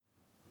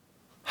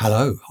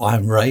Hello,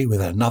 I'm Ray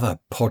with another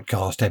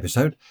podcast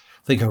episode.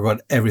 I think I've got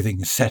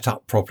everything set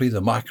up properly.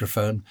 The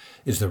microphone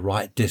is the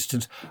right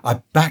distance.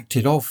 I backed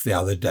it off the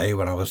other day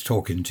when I was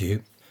talking to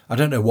you. I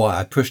don't know why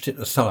I pushed it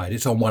aside.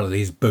 It's on one of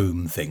these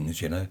boom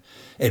things,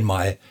 in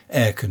my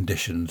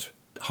air-conditioned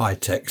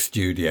high-tech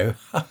studio.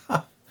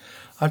 I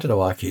don't know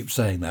why I keep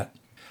saying that.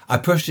 I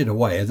pushed it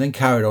away and then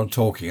carried on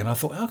talking, and I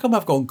thought, how come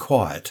I've gone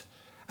quiet?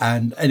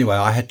 And anyway,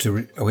 I had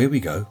to... Oh, here we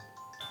go.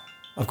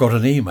 I've got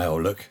an email,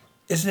 look.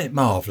 Isn't it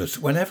marvellous?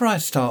 Whenever I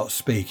start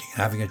speaking,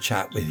 having a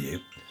chat with you,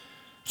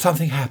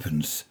 something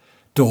happens.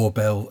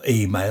 Doorbell,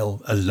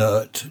 email,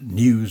 alert,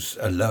 news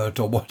alert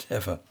or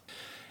whatever.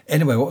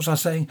 Anyway, what was I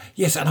saying?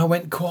 Yes, and I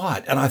went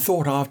quiet and I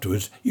thought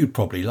afterwards you'd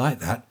probably like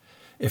that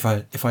if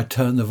I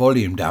turn the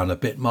volume down a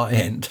bit my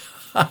end.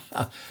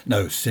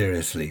 No,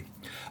 seriously.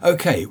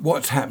 Okay,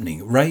 what's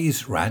happening?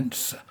 Ray's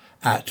Rants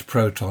at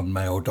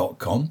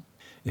protonmail.com.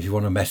 If you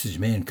want to message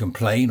me and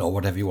complain or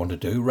whatever you want to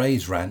do,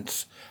 Ray's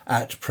Rants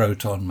at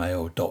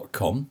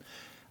protonmail.com.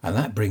 And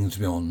that brings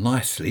me on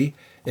nicely,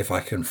 if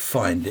I can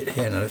find it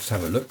here. Now let's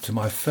have a look to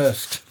my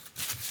first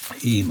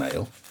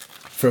email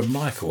from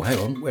Michael. Hang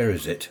on, where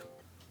is it?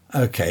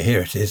 Okay,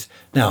 here it is.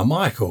 Now,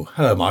 Michael,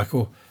 hello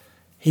Michael.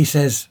 He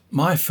says,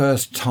 my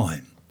first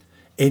time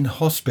in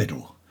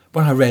hospital.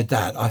 When I read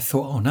that, I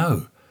thought, oh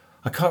no,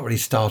 I can't really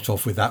start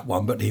off with that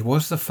one, but he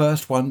was the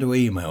first one to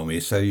email me,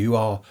 so you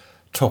are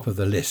top of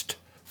the list.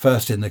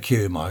 First in the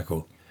queue,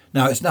 Michael.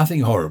 Now, it's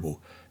nothing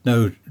horrible.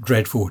 No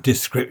dreadful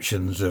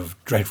descriptions of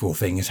dreadful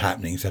things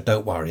happening, so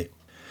don't worry.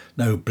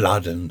 No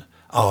blood and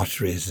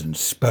arteries and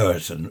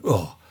spurt and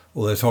all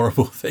those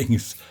horrible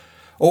things.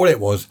 All it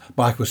was,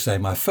 Mike was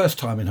saying, my first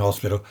time in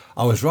hospital,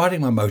 I was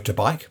riding my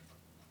motorbike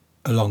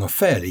along a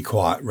fairly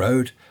quiet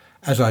road.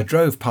 As I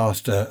drove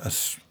past a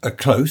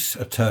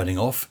turning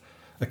off,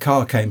 a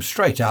car came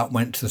straight out,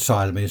 went to the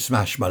side of me and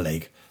smashed my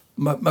leg.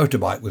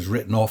 Motorbike was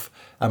written off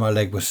and my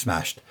leg was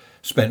smashed.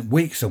 Spent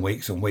weeks and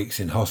weeks and weeks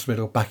in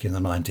hospital. Back in the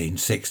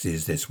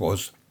 1960s this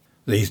was.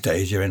 These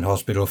days you're in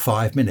hospital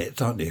 5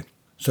 minutes, aren't you?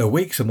 So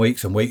weeks and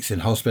weeks and weeks in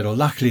hospital.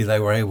 Luckily they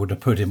were able to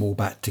put him all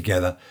back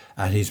together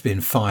and he's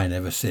been fine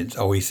ever since.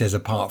 Oh, he says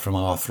apart from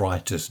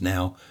arthritis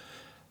now.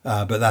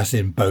 But that's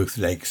in both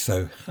legs,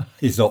 so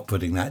he's not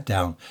putting that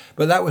down.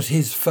 But that was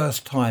his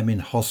first time in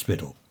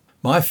hospital.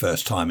 My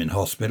first time in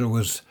hospital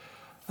was,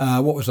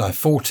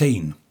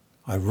 14.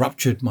 I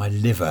ruptured my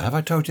liver. Have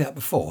I told you that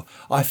before?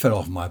 I fell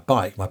off my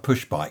bike, my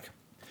push bike.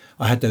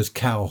 I had those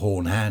cow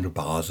horn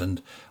handlebars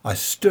and I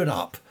stood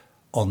up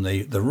on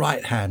the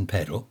right hand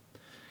pedal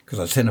because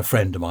I'd sent a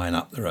friend of mine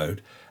up the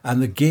road and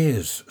the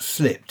gears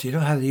slipped. You know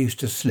how they used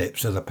to slip?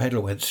 So the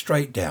pedal went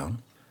straight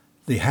down.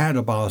 The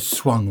handlebars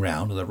swung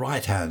round and the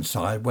right hand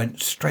side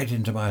went straight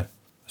into my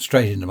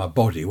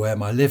body where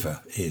my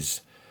liver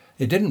is.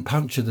 It didn't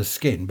puncture the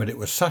skin, but it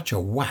was such a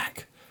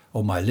whack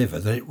on my liver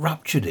that it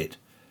ruptured it.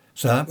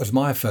 So that was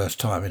my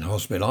first time in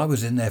hospital. I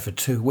was in there for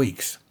 2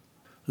 weeks.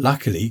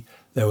 Luckily,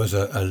 there was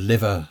a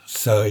liver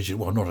surgeon,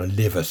 well, not a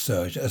liver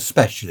surgeon, a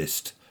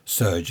specialist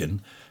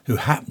surgeon who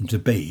happened to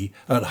be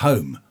at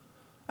home.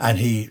 And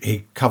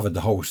he covered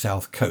the whole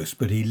south coast,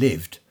 but he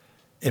lived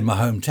in my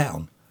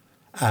hometown.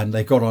 And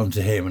they got on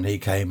to him and he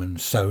came and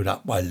sewed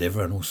up my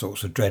liver and all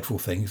sorts of dreadful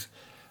things.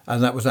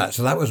 And that was that.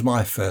 So that was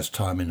my first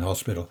time in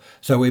hospital.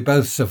 So we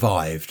both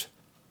survived,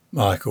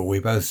 Michael.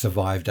 We both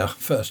survived our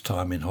first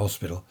time in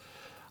hospital.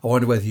 I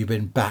wonder whether you've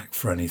been back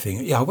for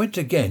anything. Yeah, I went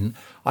again.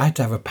 I had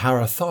to have a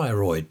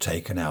parathyroid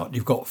taken out.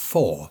 You've got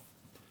 4.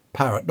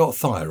 Not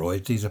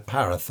thyroids, these are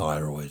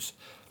parathyroids.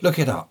 Look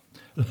it up.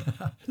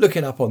 Look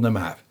it up on the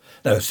map.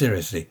 No,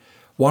 seriously.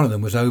 One of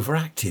them was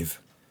overactive.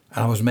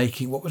 And I was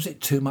making, what was it,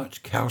 too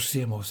much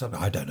calcium or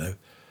something? I don't know.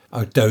 I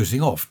was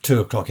dozing off 2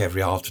 o'clock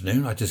every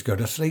afternoon. I just go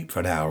to sleep for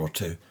an hour or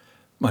two.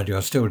 Mind you, I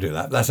still do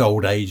that. That's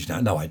old age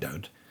now. No, I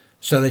don't.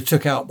 So they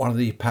took out one of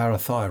the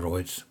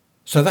parathyroids.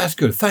 So that's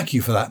good. Thank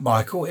you for that,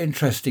 Michael.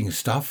 Interesting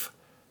stuff.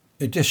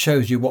 It just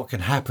shows you what can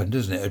happen,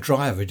 doesn't it? A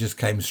driver just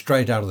came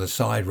straight out of the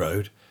side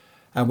road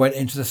and went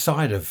into the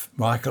side of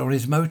Michael on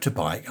his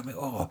motorbike. I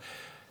mean,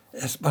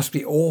 that must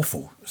be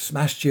awful.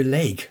 Smashed your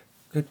leg.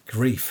 Good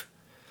grief.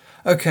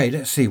 Okay,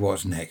 let's see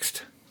what's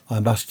next. I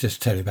must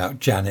just tell you about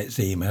Janet's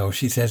email.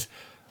 She says,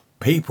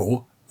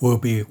 people will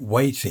be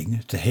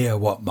waiting to hear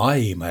what my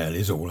email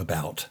is all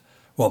about.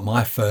 What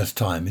my first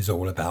time is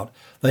all about.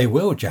 They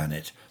will,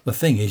 Janet. The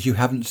thing is, you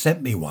haven't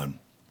sent me one.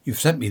 You've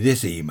sent me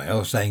this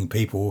email saying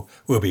people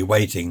will be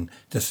waiting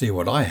to see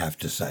what I have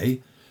to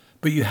say,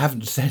 but you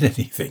haven't said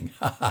anything.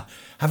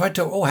 Have I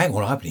told? Oh, hang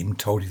on, I haven't even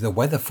told you the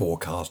weather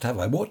forecast, have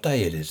I? What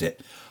day is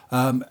it?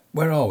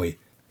 Where are we?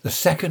 The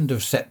 2nd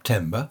of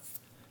September.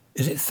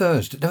 Is it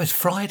Thursday? No, it's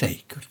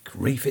Friday. Good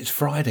grief, it's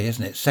Friday,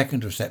 isn't it?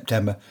 2nd of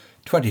September,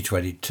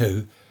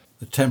 2022.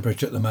 The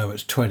temperature at the moment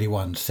is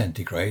 21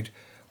 centigrade.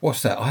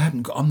 What's that?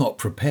 I'm not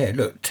prepared.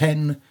 Look,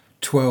 10,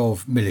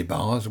 12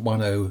 millibars,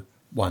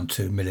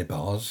 1012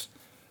 millibars.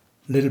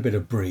 A little bit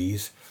of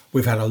breeze.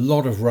 We've had a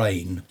lot of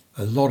rain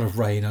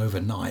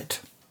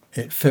overnight.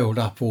 It filled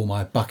up all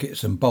my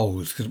buckets and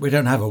bowls because we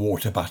don't have a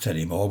water butt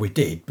anymore. We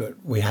did, but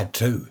we had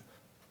 2.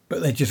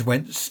 But they just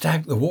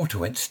the water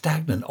went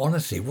stagnant.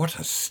 Honestly, what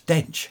a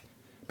stench,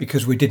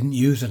 because we didn't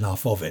use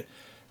enough of it.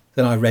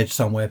 Then I read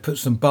somewhere, put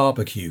some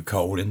barbecue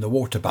coal in the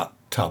water butt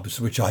tubs,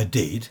 which I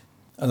did,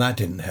 and that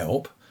didn't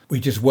help. We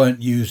just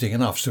weren't using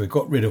enough, so we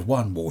got rid of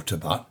one water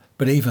butt,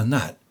 but even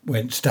that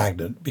went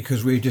stagnant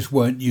because we just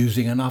weren't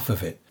using enough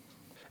of it.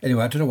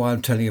 Anyway, I don't know why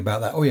I'm telling you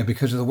about that. Oh yeah,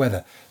 because of the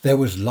weather. There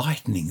was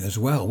lightning as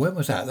well. When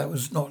was that? That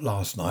was not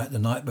last night, the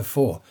night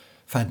before.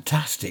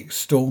 Fantastic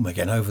storm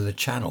again over the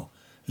channel.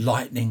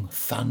 Lightning,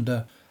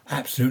 thunder,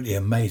 absolutely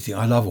amazing.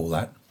 I love all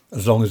that,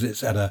 as long as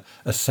it's at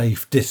a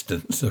safe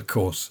distance, of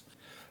course.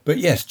 But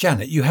yes,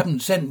 Janet, you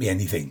haven't sent me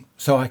anything,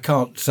 so I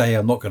can't say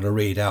I'm not going to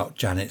read out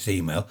Janet's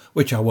email,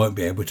 which I won't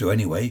be able to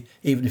anyway,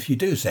 even if you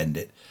do send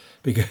it,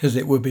 because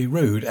it would be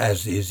rude,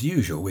 as is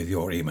usual with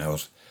your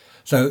emails.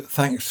 So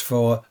thanks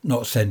for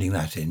not sending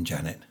that in,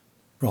 Janet.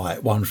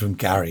 Right, one from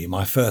Gary,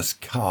 my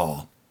first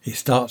car. He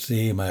starts the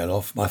email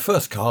off, my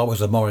first car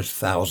was a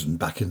Morris 1000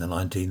 back in the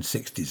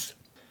 1960s,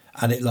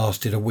 and it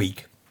lasted a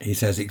week. He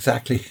says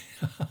exactly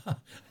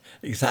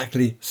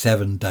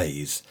 7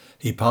 days.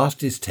 He passed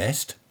his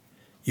test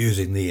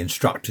using the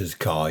instructor's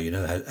car,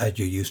 as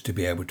you used to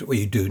be able to. Well,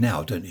 you do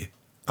now, don't you?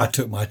 I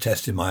took my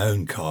test in my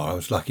own car. I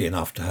was lucky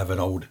enough to have an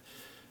old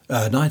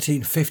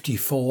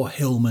 1954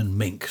 Hillman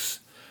Minx.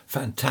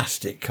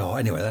 Fantastic car.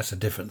 Anyway, that's a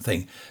different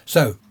thing.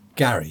 So,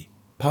 Gary,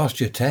 passed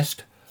your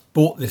test,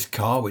 bought this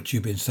car, which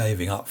you've been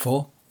saving up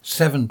for.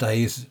 7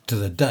 days to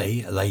the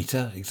day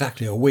later,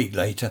 exactly a week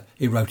later,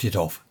 he wrote it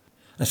off.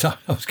 And so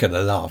I was going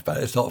to laugh, but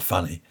it's not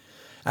funny.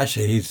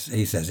 Actually,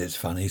 he says it's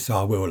funny, so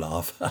I will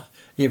laugh.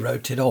 He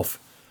wrote it off.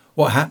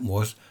 What happened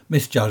was,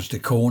 misjudged a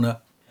corner,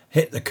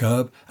 hit the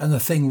curb, and the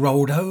thing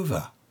rolled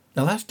over.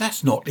 Now,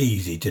 that's not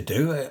easy to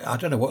do. I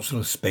don't know what sort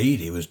of speed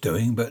he was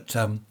doing, but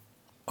I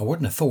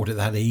wouldn't have thought it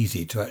that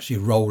easy to actually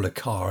roll a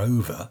car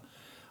over.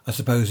 I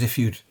suppose if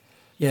you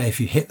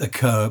hit the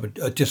curb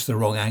at just the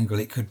wrong angle,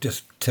 it could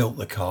just tilt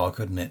the car,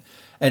 couldn't it?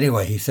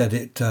 Anyway, he said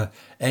it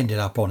ended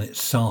up on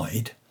its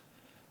side,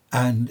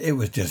 and it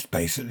was just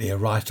basically a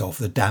write-off.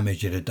 The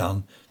damage it had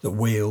done, the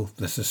wheel,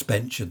 the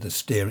suspension, the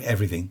steering,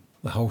 everything.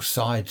 The whole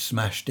side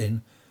smashed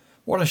in.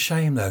 What a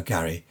shame, though,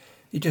 Gary.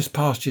 You just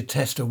passed your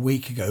test a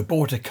week ago,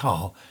 bought a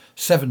car.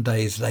 7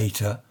 days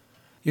later,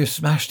 you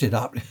smashed it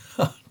up.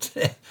 Oh,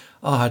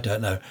 I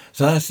don't know.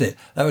 So that's it.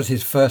 That was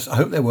his first. I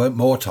hope there weren't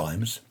more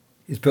times.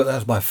 He's put that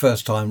was my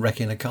first time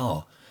wrecking a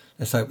car.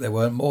 Let's hope there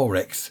weren't more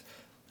wrecks.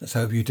 Let's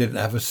hope you didn't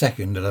have a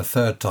second and a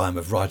third time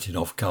of writing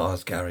off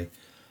cars, Gary.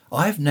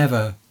 I've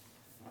never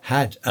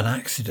had an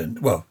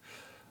accident. Well,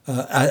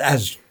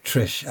 as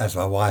Trish, as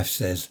my wife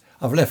says,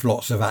 I've left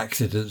lots of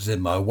accidents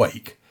in my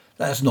wake.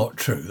 That's not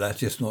true.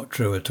 That's just not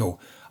true at all.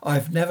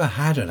 I've never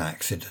had an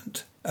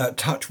accident.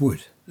 Touch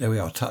wood. There we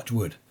are, touch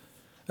wood.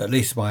 At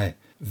least my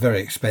very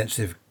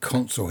expensive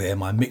console here,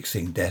 my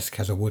mixing desk,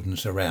 has a wooden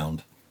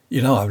surround.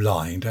 You know I'm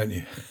lying, don't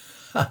you?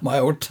 My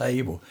old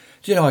table.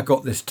 Do you know I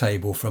got this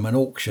table from an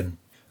auction,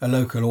 a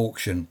local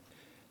auction.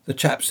 The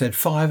chap said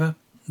 £5.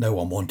 No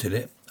one wanted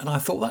it. And I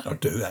thought that'll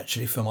do,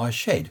 actually, for my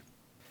shed.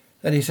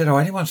 Then he said,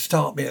 anyone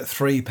start me at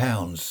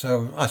 £3?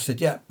 So I said,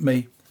 yeah,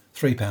 me,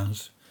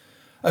 £3.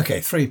 Okay,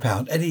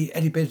 £3.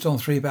 Any bids on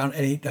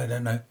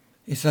 £3? No.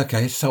 He said,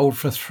 okay, sold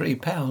for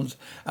 £3.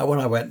 And when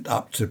I went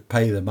up to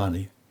pay the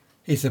money,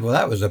 he said, well,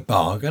 that was a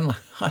bargain.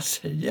 I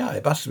said, yeah,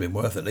 it must have been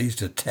worth at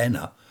least a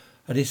tenner.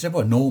 And he said,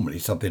 well, normally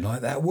something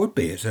like that would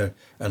be. It's a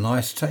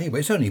nice table.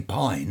 It's only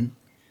pine,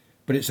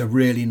 but it's a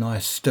really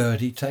nice,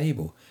 sturdy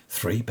table.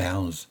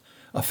 £3.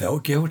 I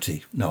felt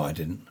guilty. No, I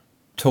didn't.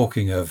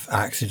 Talking of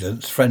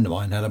accidents, a friend of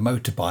mine had a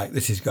motorbike.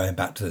 This is going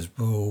back to the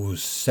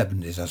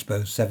 70s, I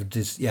suppose.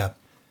 70s, yeah.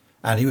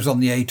 And he was on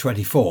the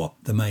A24,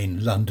 the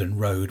main London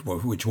road,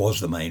 which was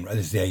the main road.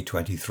 There's the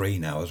A23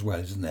 now as well,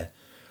 isn't there?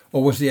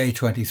 Or was the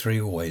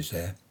A23 always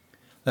there?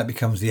 That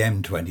becomes the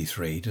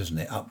M23, doesn't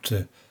it? Up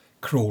to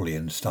Crawley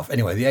and stuff.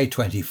 Anyway, the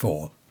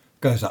A24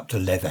 goes up to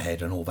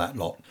Leatherhead and all that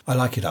lot. I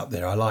like it up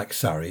there. I like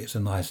Surrey. It's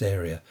a nice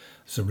area.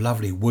 Some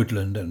lovely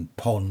woodland and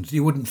ponds.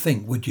 You wouldn't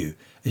think, would you?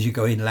 As you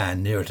go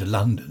inland nearer to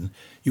London,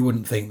 you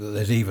wouldn't think that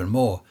there's even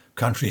more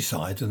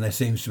countryside than there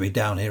seems to be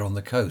down here on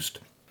the coast.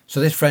 So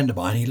this friend of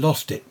mine, he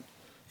lost it.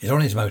 He's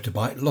on his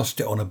motorbike, lost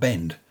it on a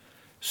bend,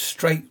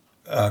 straight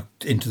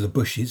into the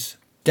bushes,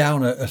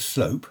 down a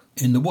slope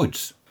in the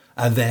woods.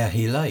 And there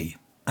he lay,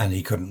 and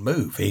he couldn't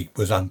move. He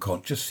was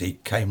unconscious. He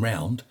came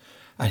round,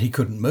 and he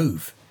couldn't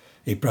move.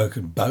 He'd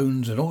broken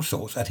bones and all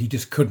sorts, and he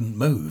just couldn't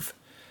move.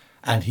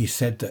 And he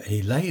said that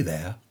he lay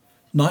there.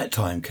 Night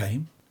time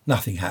came.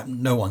 Nothing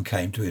happened. No one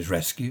came to his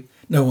rescue.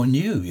 No one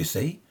knew, you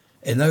see.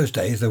 In those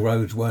days, the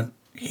roads weren't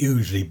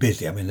hugely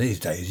busy. I mean,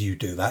 these days, you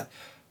do that,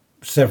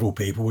 several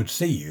people would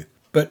see you.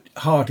 But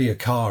hardly a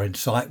car in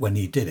sight when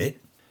he did it.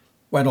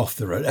 Went off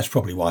the road. That's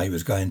probably why he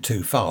was going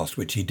too fast,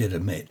 which he did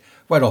admit.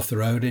 Went off the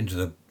road into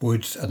the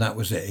woods, and that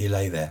was it. He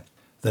lay there.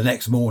 The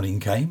next morning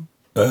came.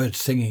 Birds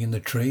singing in the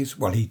trees.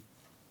 Well, he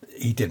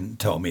didn't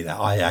tell me that.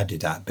 I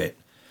added that bit.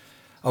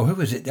 Oh, who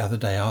was it the other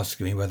day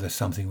asking me whether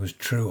something was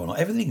true or not?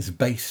 Everything's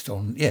based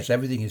on... Yes,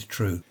 everything is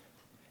true.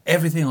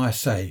 Everything I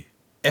say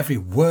Every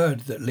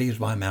word that leaves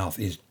my mouth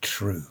is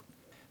true.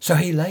 So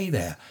he lay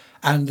there,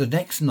 and the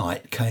next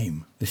night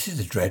came. This is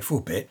the dreadful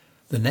bit.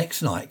 The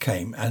next night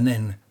came, and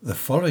then the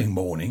following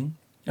morning,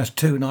 that's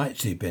 2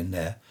 nights he'd been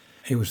there,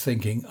 he was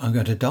thinking, I'm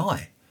going to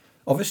die.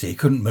 Obviously, he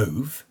couldn't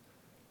move.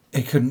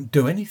 He couldn't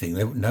do anything.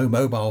 There was no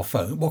mobile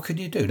phone. What could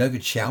you do? No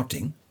good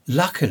shouting.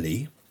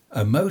 Luckily,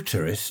 a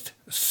motorist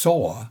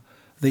saw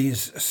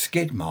these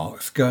skid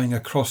marks going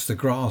across the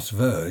grass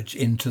verge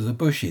into the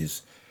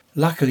bushes.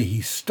 Luckily,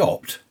 he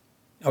stopped.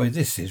 I mean,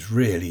 this is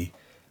really,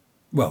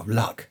 well,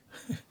 luck.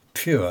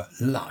 Pure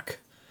luck.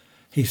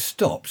 He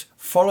stopped,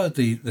 followed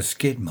the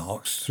skid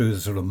marks through the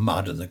sort of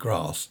mud and the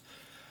grass,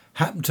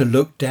 happened to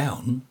look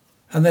down,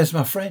 and there's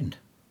my friend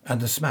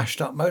and the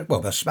smashed up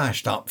the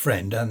smashed up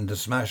friend and the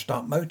smashed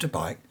up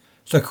motorbike.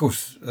 So of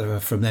course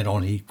from then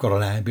on he got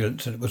an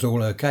ambulance and it was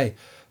all okay.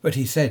 But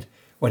he said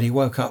when he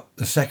woke up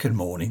the second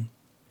morning,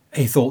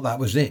 he thought that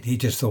was it. He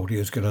just thought he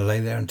was going to lay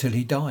there until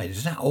he died.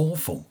 Isn't that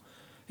awful?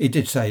 He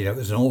did say it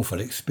was an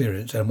awful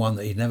experience and one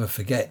that he'd never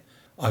forget.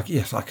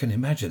 Yes, I can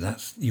imagine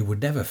you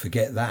would never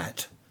forget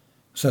that.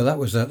 So that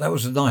was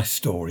a nice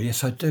story.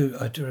 Yes, I do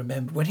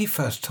remember when he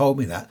first told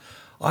me that.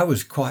 I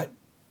was quite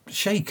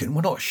shaken.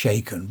 Well, not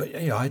shaken, but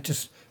I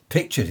just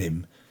pictured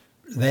him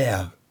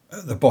there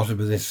at the bottom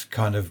of this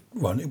kind of,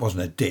 well, it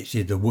wasn't a ditch,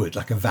 in the wood,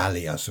 like a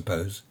valley, I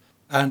suppose.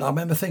 And I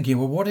remember thinking,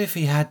 well, what if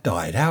he had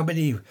died? How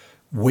many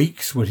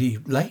weeks would he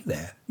lay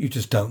there? You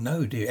just don't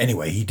know, do you?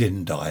 Anyway, he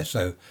didn't die,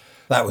 so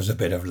that was a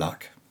bit of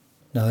luck.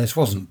 Now, this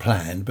wasn't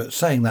planned, but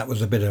saying that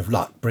was a bit of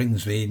luck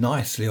brings me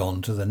nicely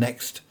on to the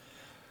next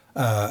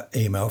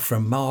email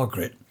from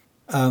Margaret.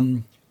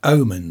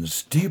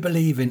 Omens. Do you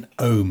believe in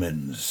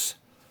omens?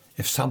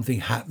 If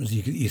something happens,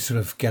 you sort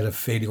of get a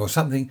feeling or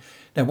something.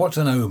 Now, what's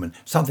an omen?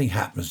 Something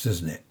happens,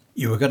 doesn't it?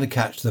 You were going to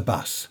catch the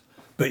bus,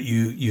 but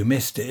you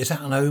missed it. Is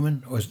that an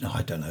omen? Or no,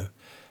 I don't know.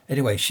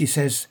 Anyway, she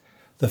says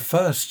her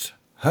first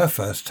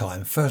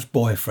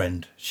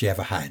boyfriend she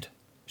ever had.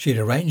 She'd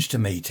arranged to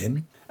meet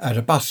him at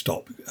a bus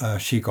stop.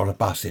 She got a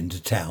bus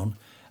into town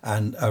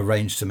and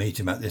arranged to meet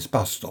him at this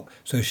bus stop.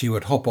 So she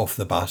would hop off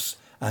the bus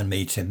and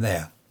meet him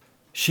there.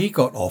 She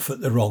got off at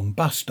the wrong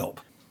bus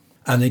stop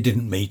and they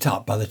didn't meet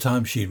up. By the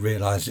time she'd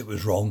realised it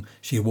was wrong,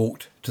 she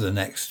walked to the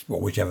next,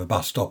 whichever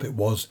bus stop it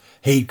was.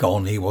 He'd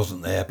gone, he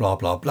wasn't there, blah,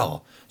 blah,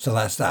 blah. So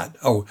that's that.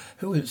 Oh,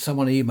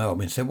 someone emailed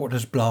me and said, what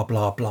does blah,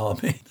 blah, blah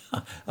mean?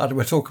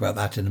 We'll talk about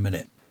that in a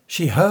minute.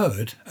 She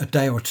heard a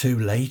day or two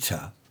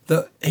later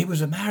that he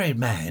was a married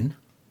man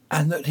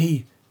and that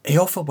he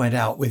often went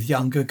out with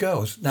younger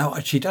girls. Now,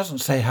 she doesn't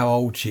say how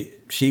old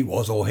she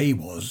was or he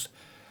was.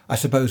 I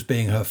suppose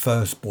being her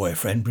first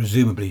boyfriend,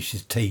 presumably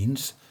she's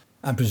teens,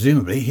 and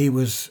presumably he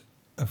was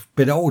a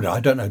bit older, I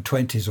don't know,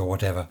 20s or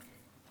whatever.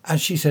 And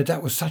she said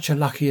that was such a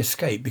lucky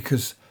escape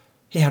because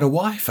he had a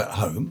wife at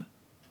home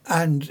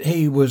and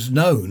he was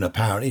known,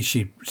 apparently.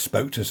 She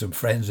spoke to some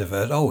friends of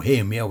hers. Oh,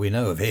 him, yeah, we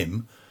know of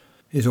him.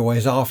 He's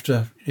always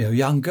after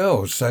young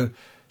girls. So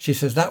she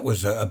says that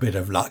was a bit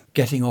of luck,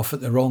 getting off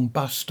at the wrong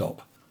bus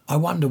stop. I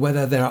wonder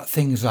whether there are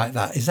things like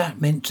that. Is that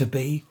meant to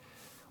be?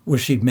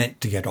 Was she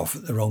meant to get off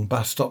at the wrong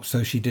bus stop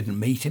so she didn't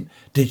meet him?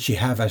 Did she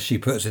have, as she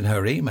puts in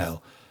her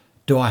email,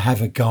 do I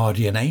have a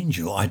guardian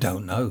angel? I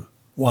don't know.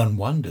 One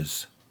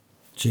wonders.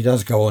 She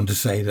does go on to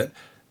say that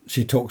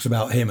she talks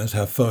about him as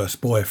her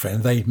first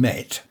boyfriend. They'd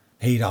met.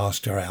 He'd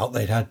asked her out.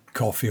 They'd had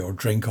coffee or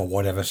drink or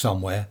whatever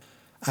somewhere.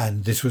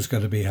 And this was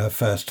going to be her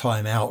first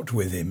time out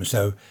with him.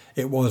 So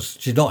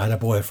she'd not had a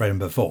boyfriend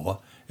before.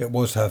 It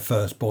was her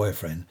first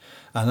boyfriend.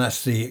 And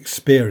that's the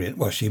experience.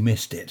 Well, she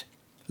missed it.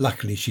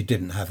 Luckily, she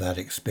didn't have that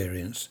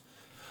experience.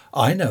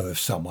 I know of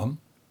someone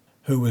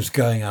who was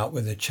going out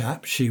with a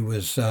chap. She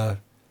was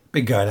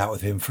been going out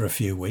with him for a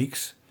few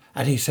weeks.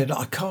 And he said,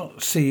 I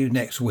can't see you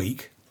next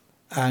week.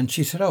 And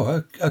she said,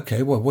 oh,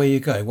 okay, well, where are you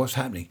going? What's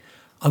happening?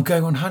 I'm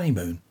going on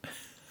honeymoon.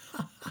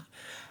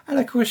 And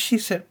of course, she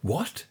said,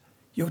 what?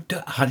 You're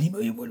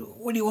honeymoon?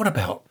 What do you want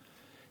about?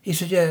 He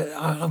said, yeah,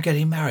 I'm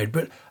getting married.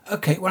 But,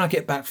 okay, when I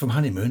get back from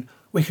honeymoon,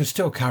 we can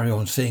still carry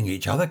on seeing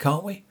each other,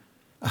 can't we?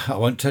 I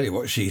won't tell you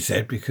what she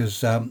said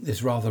because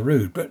it's rather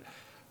rude, but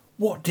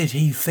what did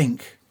he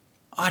think?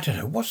 I don't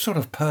know, what sort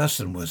of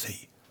person was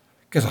he?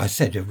 Because I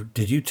said,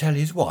 did you tell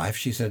his wife?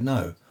 She said,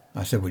 no.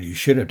 I said, well, you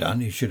should have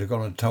done. You should have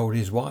gone and told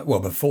his wife. Well,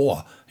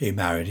 before he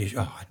married,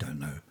 I don't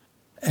know.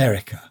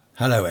 Erica.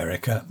 Hello,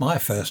 Erica. My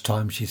first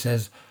time, she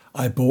says,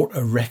 I bought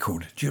a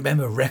record. Do you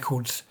remember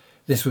records?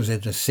 This was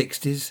in the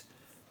 60s.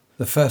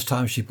 The first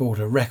time she bought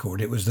a record,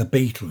 it was the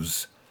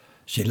Beatles.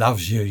 She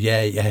loves you,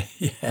 yeah.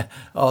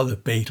 Oh, the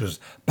Beatles.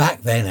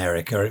 Back then,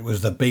 Erica, it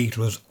was the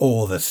Beatles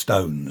or the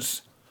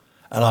Stones.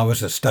 And I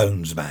was a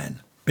Stones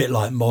man. Bit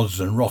like mods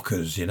and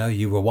rockers,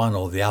 you were one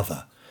or the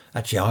other.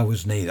 Actually, I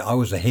was neither. I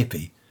was a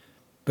hippie.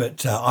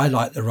 But I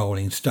like the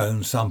Rolling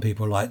Stones. Some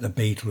people like the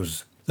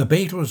Beatles. The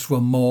Beatles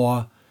were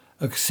more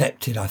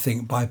accepted, I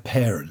think, by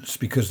parents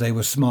because they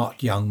were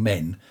smart young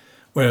men,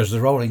 whereas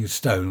the Rolling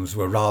Stones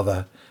were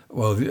rather,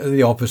 well,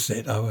 the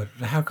opposite.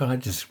 How can I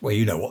just, well,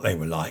 you know what they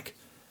were like.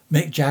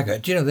 Mick Jagger,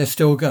 do you know they're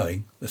still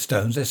going? The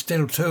Stones, they're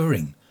still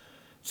touring.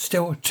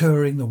 still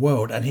touring the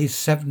world, and he's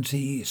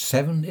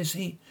 77, is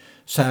he?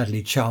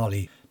 Sadly,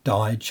 Charlie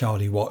died.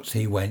 Charlie Watts,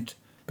 he went.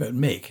 But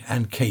Mick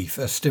and Keith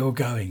are still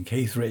going.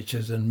 Keith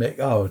Richards and Mick,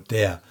 oh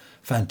dear,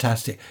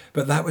 fantastic.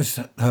 But that was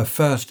her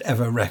first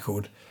ever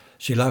record.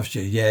 She Loves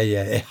You,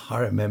 yeah, I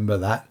remember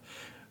that.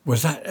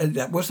 Was that the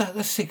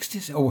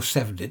 60s or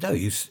 70s? No,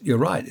 you're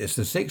right, it's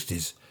the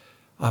 60s.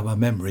 Oh, my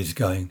memory's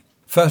going.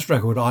 First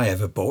record I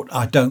ever bought,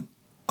 I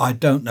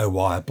don't know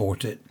why I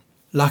bought it.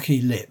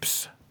 Lucky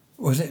Lips.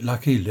 Was it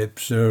Lucky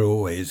Lips Are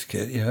Always,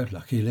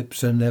 Lucky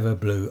Lips Are Never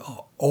Blue.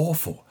 Oh,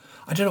 awful.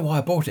 I don't know why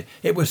I bought it.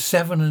 It was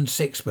 7 and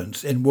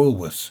 6pence in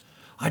Woolworths.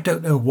 I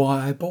don't know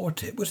why I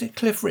bought it. Was it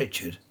Cliff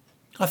Richard?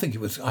 I think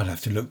it was. I'd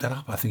have to look that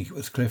up. I think it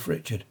was Cliff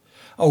Richard.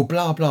 Oh,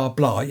 blah, blah,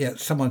 blah. Yeah,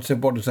 someone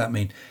said, what does that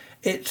mean?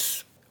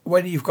 It's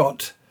when you've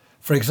got,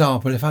 for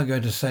example, if I'm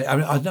going to say,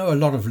 I know a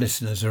lot of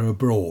listeners are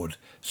abroad,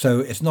 so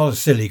it's not a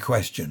silly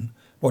question.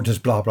 What does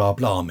blah, blah,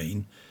 blah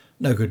mean?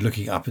 No good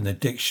looking up in the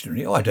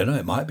dictionary. Oh, I don't know,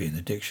 it might be in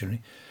the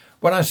dictionary.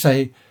 When I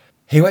say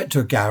he went to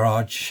a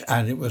garage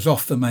and it was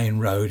off the main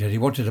road and he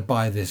wanted to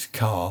buy this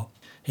car,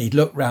 he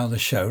looked round the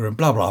showroom,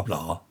 blah, blah,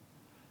 blah.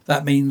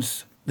 That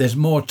means there's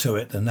more to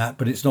it than that,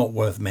 but it's not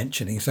worth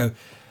mentioning. So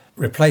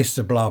replace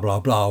the blah, blah,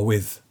 blah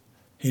with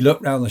he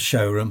looked round the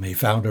showroom, he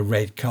found a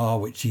red car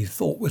which he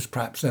thought was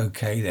perhaps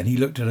okay. Then he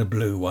looked at a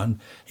blue one.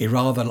 He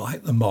rather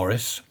liked the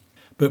Morris,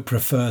 but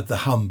preferred the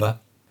Humber.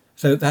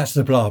 So that's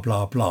the blah,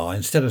 blah, blah.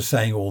 Instead of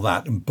saying all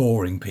that and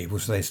boring people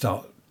so they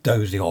start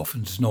dozing off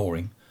and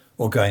snoring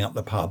or going up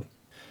the pub.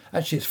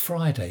 Actually, it's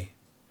Friday.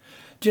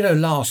 Do you know,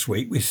 last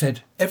week we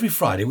said every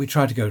Friday we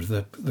try to go to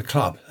the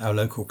club, our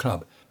local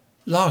club.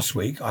 Last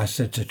week I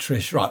said to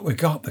Trish, right, we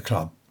go up the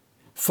club.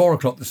 4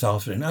 o'clock this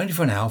afternoon, only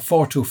for an hour,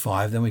 4 till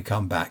 5, then we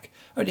come back.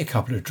 Only a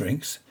couple of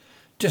drinks,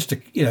 just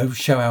to,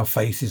 show our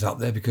faces up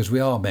there because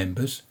we are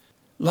members.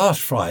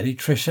 Last Friday,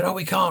 Trish said, oh,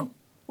 we can't.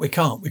 We've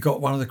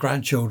got one of the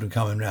grandchildren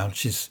coming round.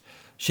 She's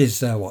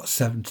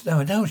 70?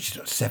 No, she's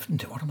not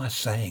 70. What am I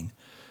saying?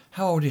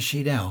 How old is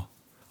she now?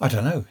 I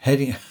don't know.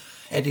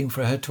 Heading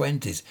for her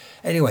 20s.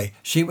 Anyway,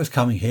 she was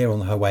coming here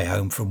on her way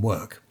home from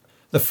work.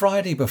 The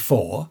Friday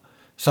before,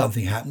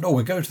 something happened. Oh,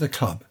 we go to the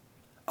club.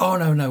 Oh,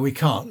 no, we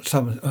can't.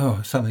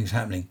 Something's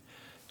happening.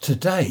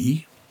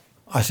 Today,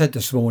 I said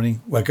this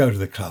morning, we'll go to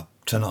the club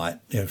tonight.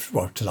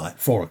 Tonight,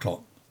 4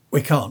 o'clock.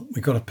 We can't.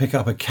 We've got to pick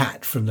up a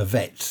cat from the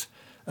vet's.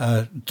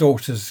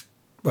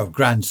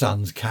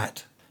 Grandson's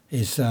cat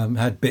is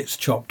had bits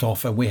chopped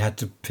off and we had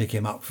to pick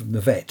him up from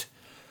the vet.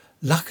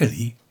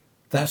 Luckily,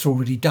 that's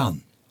already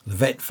done. The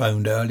vet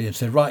phoned early and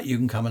said, right, you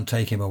can come and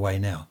take him away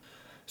now.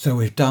 So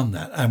we've done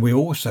that. And we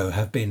also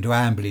have been to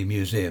Amberley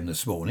Museum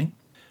this morning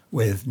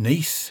with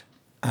niece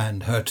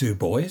and her 2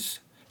 boys.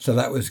 So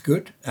that was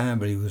good.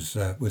 Amberley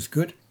was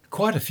good.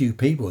 Quite a few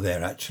people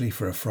there actually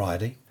for a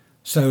Friday.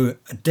 So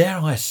dare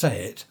I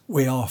say it,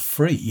 we are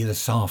free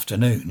this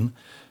afternoon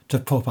to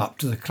pop up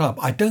to the club.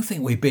 I don't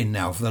think we've been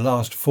now for the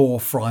last 4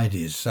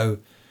 Fridays. So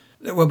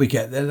when we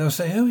get there, they'll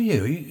say, who are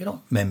you? You're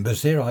not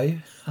members here, are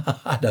you?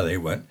 No, they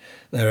won't.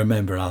 They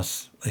remember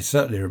us. They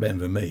certainly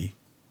remember me.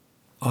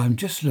 I'm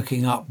just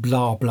looking up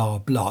blah, blah,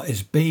 blah.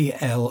 It's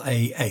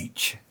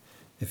BLAH.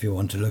 If you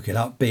want to look it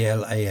up,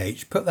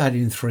 BLAH. Put that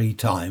in 3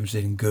 times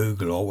in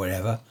Google or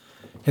wherever.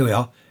 Here we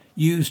are.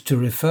 Used to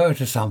refer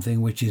to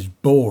something which is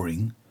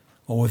boring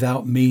or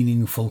without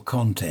meaningful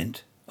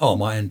content. Oh,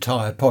 my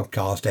entire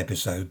podcast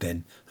episode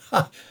then.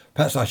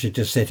 Perhaps I should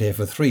just sit here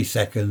for 3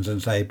 seconds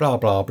and say blah,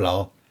 blah,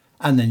 blah,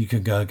 and then you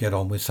can go and get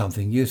on with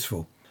something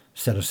useful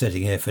instead of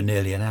sitting here for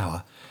nearly an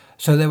hour.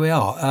 So there we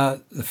are.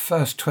 The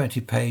first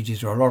 20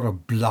 pages are a lot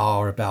of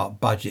blah about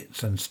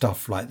budgets and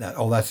stuff like that.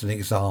 Oh, that's an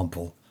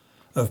example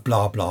of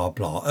blah, blah,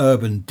 blah.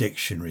 Urban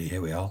Dictionary,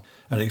 here we are.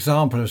 An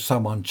example of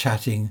someone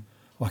chatting.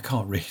 I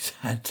can't read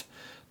that.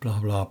 Blah,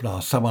 blah, blah.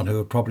 Someone who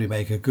would probably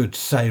make a good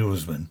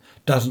salesman.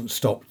 Doesn't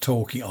stop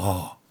talking.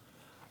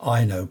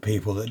 I know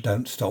people that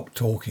don't stop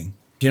talking.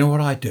 Do you know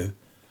what I do?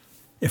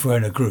 If we're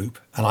in a group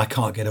and I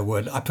can't get a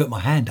word, I put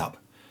my hand up.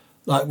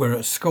 Like we're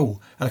at school.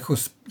 And of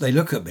course, they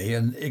look at me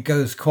and it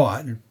goes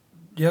quiet. And,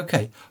 you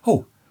okay?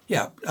 Oh,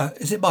 yeah.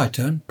 Is it my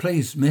turn?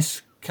 Please,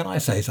 miss, can I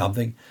say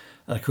something?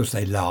 And of course,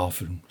 they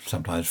laugh and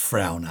sometimes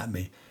frown at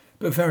me.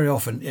 But very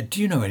often, do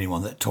you know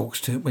anyone that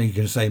talks to? Well, you're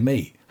going to say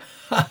me.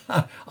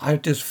 I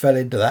just fell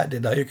into that,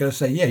 didn't I? You're going to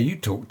say, yeah, you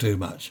talk too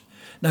much.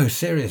 No,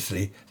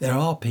 seriously, there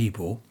are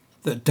people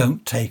that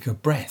don't take a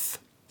breath.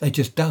 They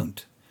just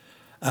don't.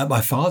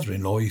 My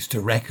father-in-law used to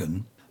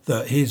reckon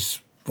that his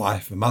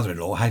wife and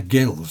mother-in-law had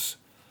gills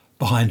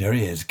behind her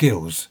ears,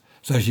 gills,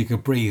 so she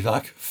could breathe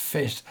like a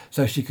fish,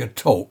 so she could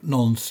talk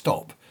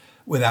non-stop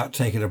without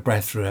taking a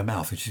breath through her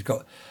mouth. And she's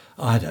got,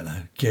 I don't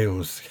know,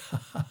 gills.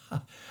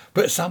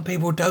 But some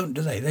people don't,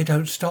 do they? They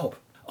don't stop.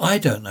 I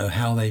don't know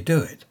how they do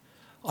it.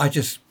 I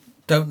just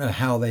don't know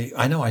how they...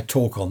 I know I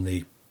talk on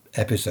the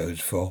episodes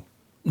for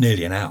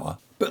nearly an hour,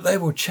 but they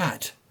will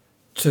chat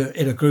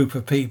in a group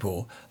of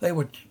people. They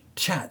would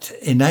chat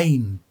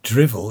inane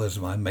drivel, as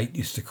my mate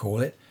used to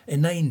call it,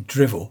 inane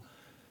drivel,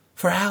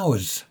 for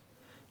hours.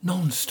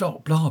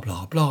 non-stop, blah,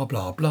 blah, blah,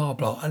 blah, blah,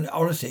 blah. And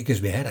honestly, it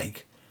gives me a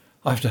headache.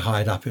 I have to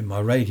hide up in my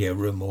radio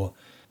room or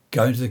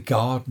go into the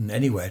garden,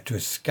 anywhere to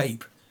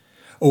escape.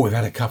 Oh, we've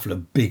had a couple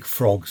of big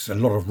frogs, a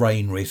lot of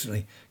rain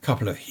recently, a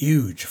couple of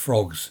huge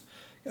frogs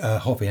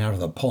hopping out of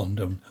the pond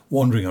and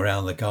wandering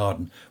around the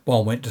garden.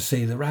 One went to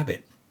see the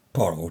rabbit.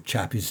 Poor old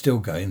chap, he's still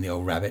going, the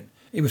old rabbit.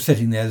 He was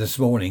sitting there this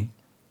morning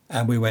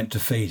and we went to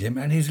feed him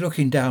and he's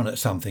looking down at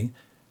something.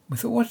 We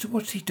thought,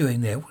 what's he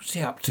doing there? What's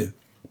he up to?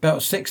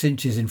 About 6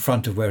 inches in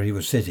front of where he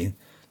was sitting,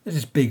 there's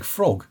this big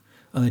frog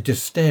and they're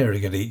just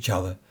staring at each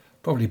other,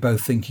 probably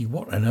both thinking,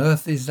 what on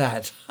earth is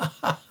that?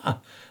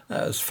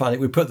 That was funny.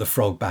 We put the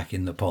frog back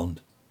in the pond.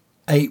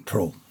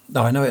 April.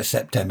 Now, I know it's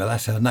September.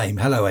 That's her name.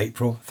 Hello,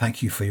 April.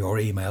 Thank you for your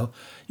email.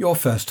 Your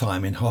first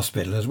time in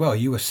hospital as well.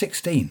 You were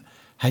 16.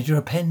 Had your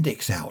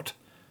appendix out.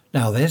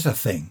 Now, there's a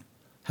thing.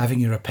 Having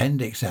your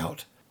appendix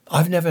out.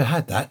 I've never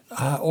had that.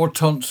 Or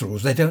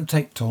tonsils. They don't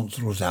take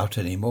tonsils out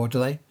anymore, do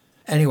they?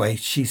 Anyway,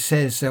 she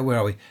says, where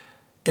are we?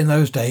 In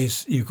those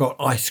days, you got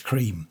ice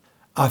cream.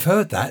 I've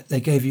heard that.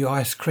 They gave you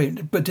ice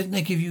cream. But didn't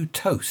they give you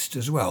toast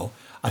as well?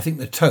 I think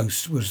the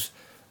toast was...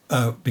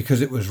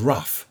 because it was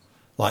rough,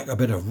 like a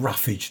bit of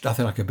roughage,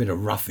 nothing like a bit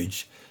of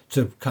roughage,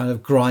 to kind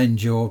of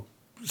grind your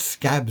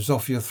scabs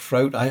off your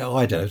throat.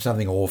 I don't know,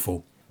 something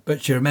awful.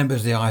 But she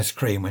remembers the ice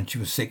cream when she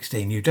was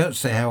 16. You don't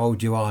say how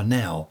old you are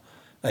now,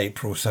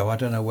 April, so I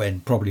don't know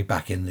when, probably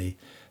back in the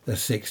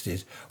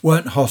 60s.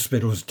 Weren't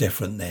hospitals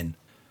different then?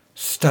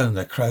 Stone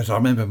the crows. I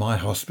remember my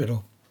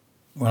hospital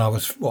when I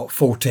was,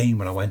 14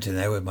 when I went in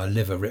there with my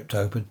liver ripped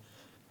open.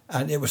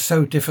 And it was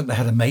so different. They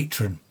had a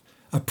matron,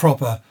 a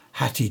proper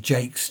Hattie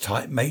Jakes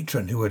type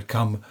matron who would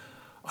come,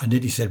 I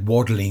nearly said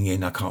waddling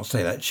in, I can't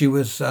say that. She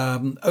was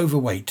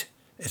overweight.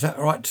 Is that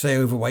right to say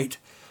overweight?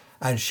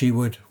 And she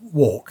would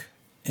walk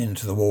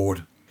into the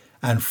ward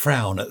and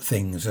frown at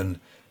things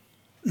and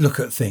look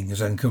at things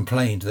and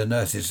complain to the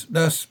nurses.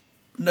 Nurse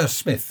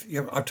Smith,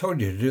 I told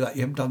you to do that.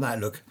 You haven't done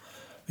that. Look,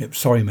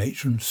 sorry,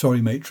 matron.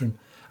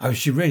 Oh,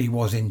 she really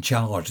was in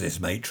charge, this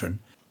matron.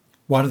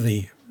 One of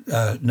the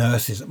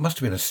nurses, it must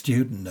have been a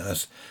student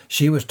nurse,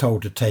 she was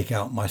told to take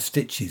out my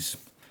stitches.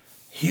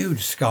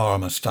 Huge scar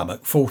on my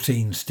stomach,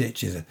 14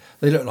 stitches.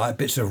 They looked like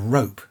bits of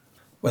rope.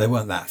 Well, they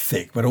weren't that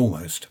thick, but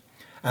almost.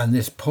 And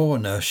this poor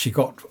nurse, she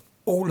got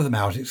all of them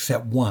out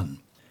except one.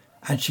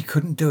 And she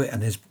couldn't do it.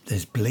 And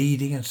there's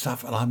bleeding and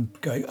stuff. And I'm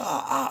going,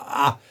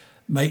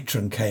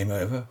 Matron came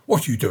over.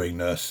 What are you doing,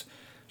 nurse?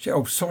 She said,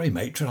 oh, sorry,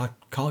 matron, I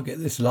can't get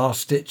this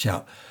last stitch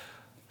out.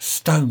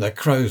 Stone the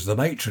crows, the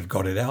matron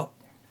got it out.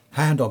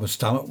 Hand on my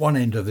stomach, one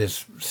end of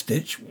this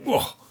stitch,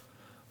 whoa,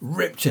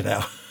 ripped it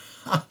out.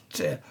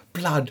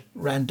 Blood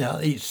ran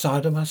down each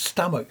side of my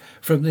stomach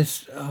from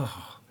this.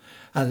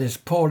 And this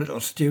poor little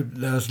student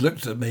nurse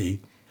looked at me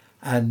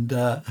and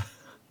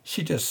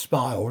she just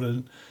smiled.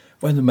 And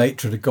when the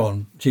matron had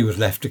gone, she was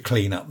left to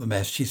clean up the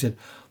mess. She said,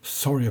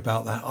 sorry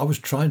about that. I was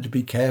trying to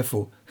be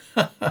careful.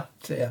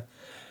 Dear.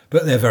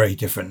 But they're very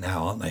different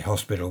now, aren't they,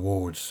 hospital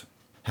wards?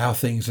 How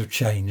things have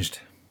changed.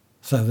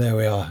 So there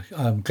we are.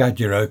 I'm glad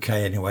you're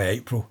okay anyway,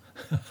 April.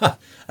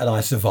 And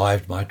I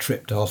survived my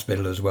trip to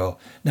hospital as well.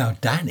 Now,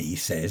 Danny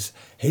says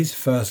his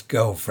first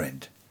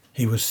girlfriend,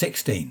 he was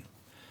 16.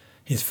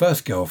 His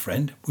first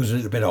girlfriend was a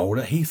little bit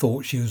older. He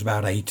thought she was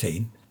about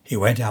 18. He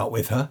went out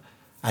with her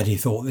and he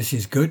thought, this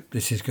is good.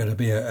 This is going to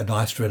be a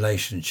nice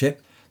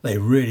relationship. They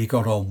really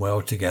got on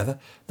well together.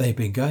 They've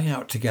been going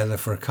out together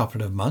for a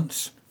couple of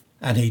months.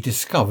 And he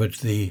discovered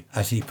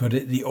as he put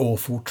it, the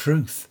awful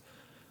truth.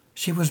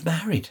 She was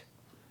married.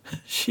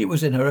 She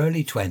was in her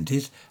early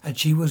 20s and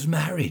she was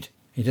married.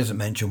 He doesn't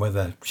mention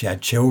whether she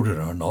had children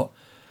or not,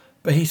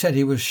 but he said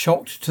he was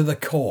shocked to the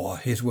core,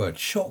 his word,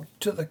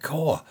 shocked to the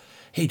core.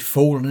 He'd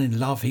fallen in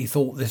love. He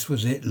thought this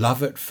was it,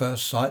 love at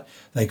first sight.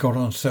 They got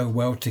on so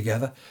well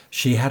together.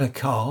 She had a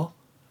car.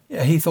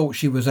 He thought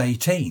she was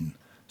 18.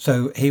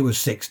 So he was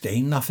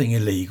 16, nothing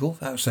illegal.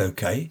 That's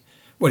okay.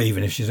 Well,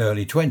 even if she's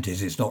early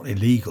 20s, it's not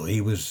illegal.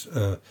 He was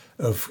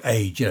of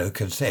age,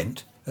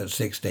 consent at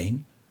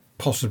 16.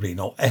 Possibly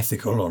not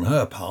ethical on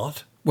her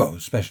part. Well,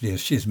 especially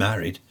as she's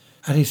married.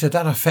 And he said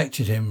that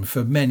affected him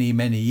for many,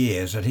 many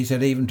years. And he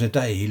said even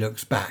today he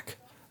looks back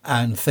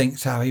and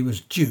thinks how he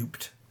was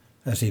duped,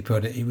 as he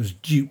put it. He was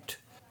duped.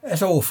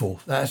 That's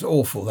awful. That's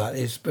awful, that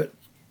is. But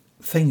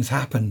things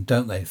happen,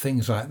 don't they?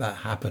 Things like that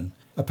happen.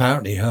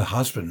 Apparently her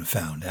husband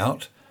found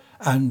out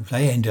and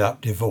they ended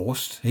up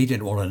divorced. He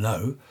didn't want to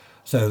know.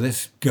 So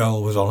this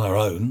girl was on her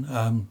own.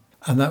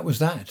 And that was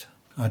that.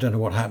 I don't know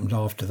what happened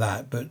after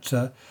that, but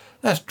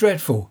that's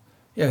dreadful.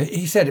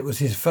 He said it was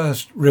his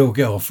first real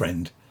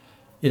girlfriend.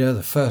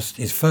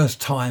 His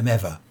first time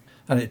ever.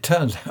 And it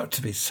turns out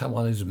to be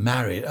someone who's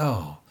married.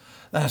 Oh,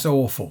 that's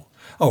awful.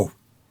 Oh,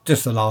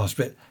 just the last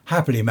bit.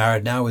 Happily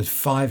married now with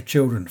 5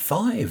 children.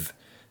 5?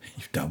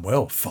 You've done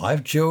well.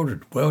 5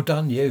 children. Well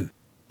done you.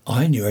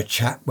 I knew a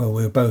chap when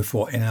we were both,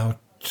 in our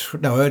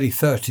early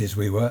 30s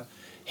we were.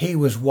 He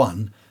was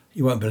one,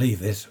 you won't believe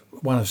this,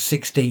 one of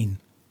 16.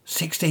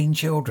 16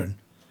 children.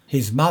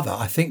 His mother,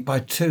 I think by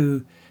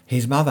 2,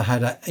 his mother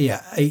had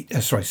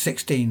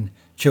 16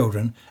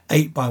 children,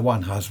 8 by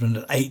one husband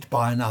and 8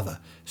 by another.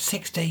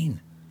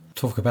 16.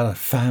 Talk about a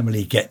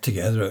family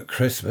get-together at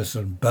Christmas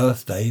and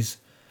birthdays.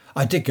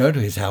 I did go to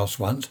his house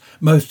once.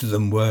 Most of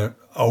them were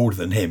older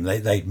than him.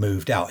 They'd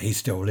moved out. He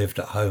still lived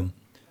at home.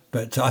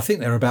 But I think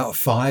there were about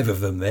 5 of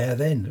them there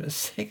then.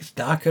 6,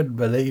 I couldn't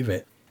believe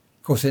it.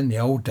 Of course, in the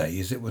old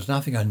days, it was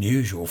nothing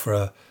unusual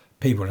for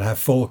people to have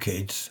 4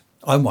 kids.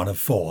 I'm one of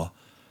 4.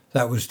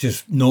 That was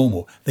just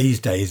normal. These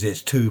days,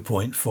 it's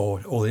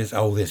 2.4,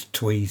 all this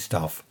twee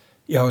stuff.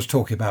 Yeah, I was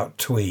talking about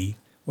twee,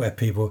 where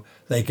people,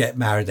 they get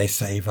married, they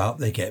save up,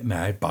 they get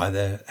married, buy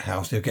their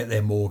house, they'll get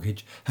their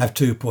mortgage, have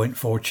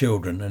 2.4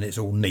 children, and it's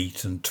all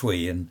neat and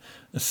twee and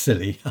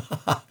silly.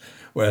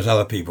 Whereas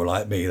other people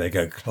like me, they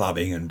go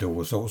clubbing and do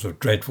all sorts of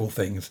dreadful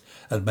things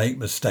and make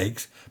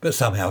mistakes, but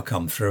somehow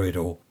come through it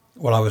all.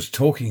 Well, I was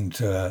talking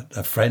to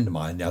a friend of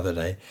mine the other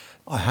day.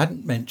 I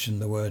hadn't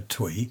mentioned the word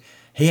twee.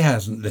 He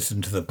hasn't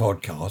listened to the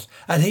podcast,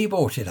 and he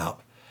brought it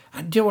up.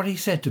 And do you know what he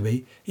said to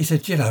me? He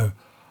said,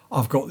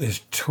 I've got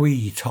this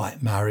twee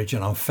type marriage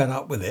and I'm fed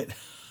up with it.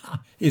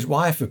 His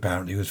wife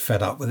apparently was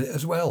fed up with it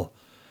as well.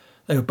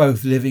 They were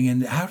both living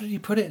in, how did he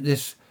put it,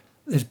 this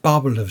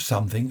bubble of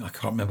something. I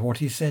can't remember what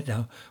he said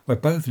now. We're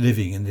both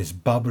living in this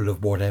bubble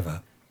of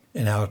whatever,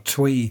 in our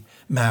twee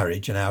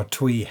marriage and our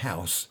twee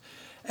house.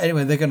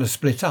 Anyway, they're going to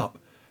split up.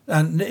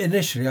 And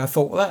initially I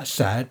thought, well, that's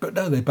sad. But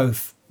no, they're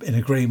both in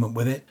agreement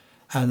with it.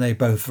 And they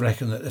both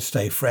reckon that they'll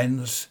stay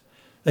friends.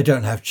 They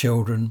don't have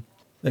children.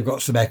 They've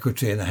got some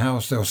equity in the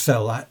house. They'll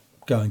sell that,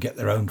 go and get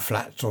their own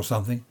flats or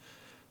something.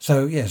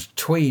 So, yes,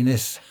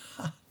 tweeness.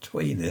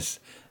 Tweeness.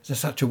 Is there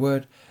such a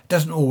word? It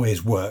doesn't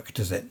always work,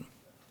 does it?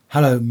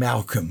 Hello,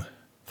 Malcolm.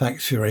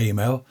 Thanks for your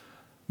email.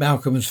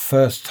 Malcolm's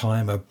first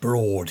time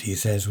abroad, he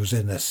says, was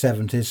in the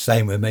 70s.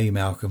 Same with me,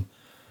 Malcolm.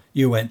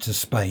 You went to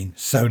Spain.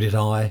 So did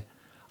I.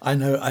 I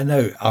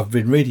know. I've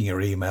been reading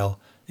your email.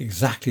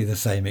 Exactly the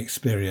same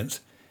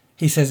experience.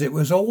 He says it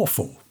was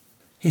awful.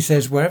 He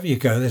says, wherever you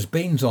go, there's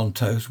beans on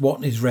toast,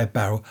 Watney's Red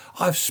Barrel.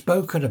 I've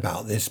spoken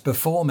about this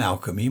before,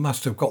 Malcolm. You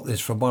must have got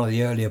this from one of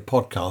the earlier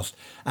podcasts,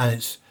 and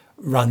it's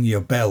rung your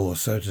bell,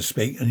 so to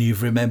speak, and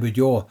you've remembered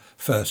your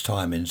first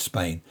time in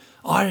Spain.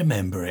 I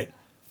remember it.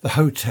 The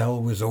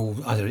hotel was all,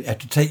 you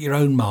had to take your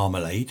own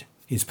marmalade.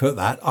 He's put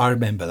that. I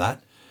remember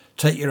that.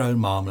 Take your own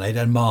marmalade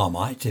and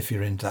Marmite if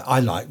you're into that.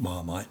 I like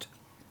Marmite.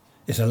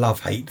 It's a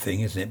love-hate thing,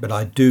 isn't it? But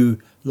I do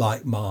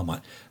like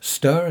Marmite.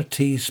 Stir a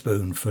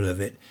teaspoonful of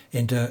it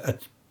into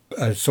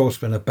a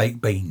saucepan of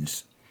baked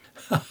beans.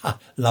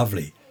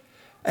 Lovely.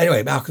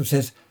 Anyway, Malcolm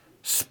says,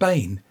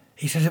 Spain,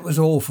 he says it was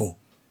awful.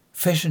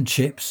 Fish and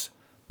chips,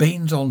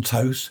 beans on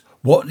toast,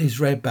 Watney's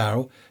Red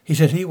Barrel. He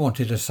said he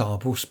wanted to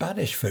sample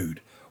Spanish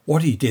food.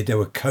 What he did, there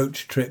were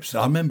coach trips.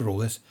 I remember all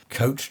this.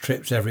 Coach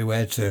trips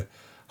everywhere to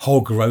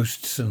hog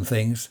roasts and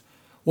things.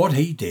 What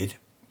he did,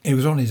 he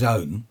was on his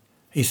own.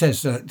 He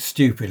says that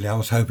stupidly, I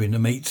was hoping to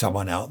meet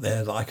someone out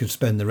there that I could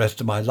spend the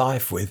rest of my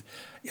life with.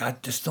 Yeah,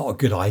 it's not a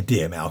good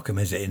idea, Malcolm,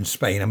 is it, in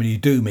Spain? I mean, you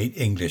do meet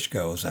English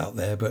girls out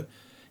there, but,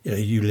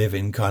 you live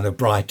in kind of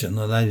Brighton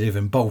and they live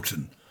in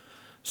Bolton.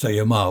 So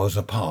you're miles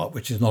apart,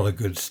 which is not a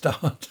good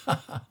start.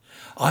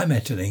 I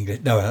met an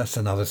English... No, that's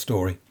another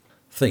story.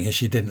 Thing is,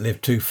 she didn't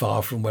live too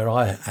far from where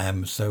I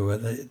am, so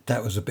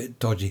that was a bit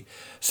dodgy.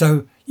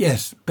 So,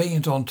 yes,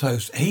 beans on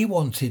toast. He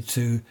wanted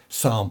to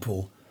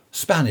sample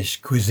Spanish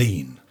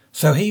cuisine.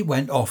 So he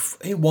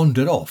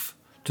wandered off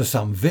to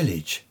some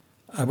village.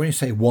 When you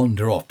say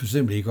wander off,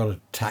 presumably you got a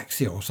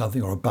taxi or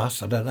something or a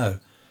bus, I don't know.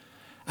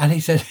 And he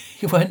said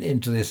he went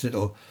into this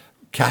little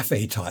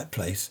cafe type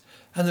place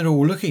and they're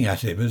all looking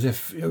at him as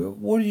if,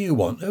 what do you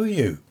want? Who are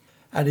you?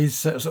 And he's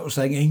sort of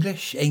saying,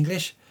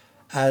 English.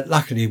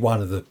 Luckily,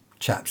 one of the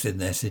chaps in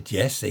there said,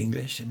 yes,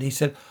 English. And he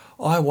said,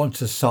 I want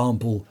to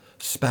sample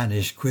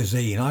Spanish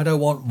cuisine. I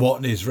don't want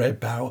Watney's Red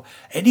Barrel.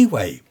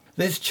 Anyway,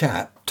 this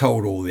chap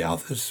told all the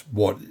others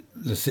what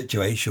the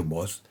situation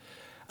was.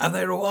 And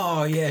they were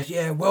all,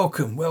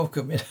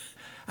 welcome.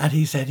 And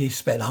he said he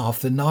spent half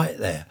the night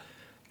there,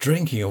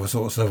 drinking all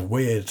sorts of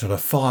weird sort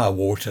of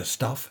firewater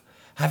stuff,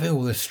 having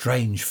all this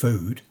strange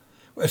food.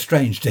 Well,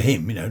 strange to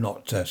him,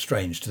 not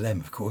strange to them,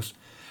 of course.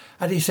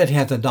 And he said he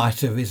had the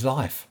night of his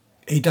life.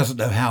 He doesn't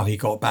know how he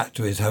got back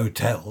to his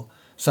hotel,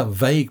 some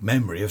vague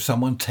memory of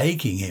someone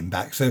taking him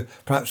back. So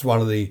perhaps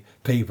one of the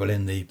people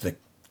in the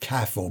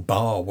cafe or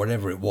bar, or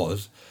whatever it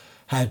was,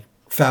 had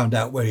found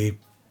out where he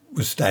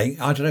was staying.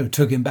 I don't know,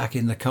 took him back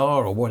in the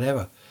car or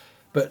whatever.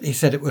 But he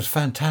said it was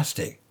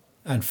fantastic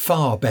and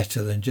far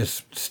better than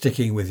just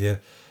sticking with your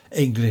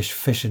English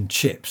fish and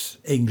chips,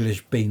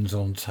 English beans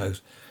on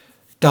toast.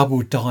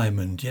 Double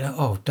diamond,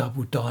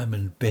 double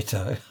diamond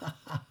bitter.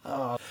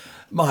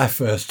 My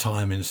first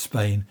time in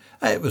Spain,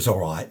 it was all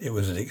right. It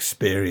was an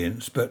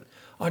experience, but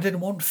I didn't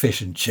want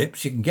fish and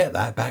chips. You can get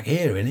that back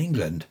here in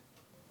England.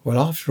 Well,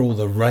 after all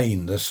the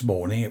rain this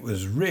morning, it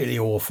was really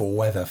awful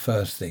weather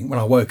first thing. When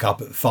I woke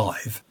up at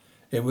 5,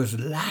 it was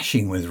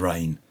lashing with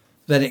rain.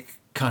 Then it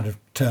kind of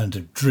turned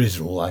to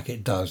drizzle like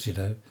it does,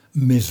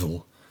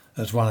 mizzle,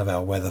 as one of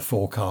our weather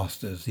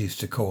forecasters used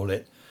to call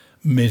it,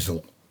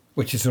 mizzle.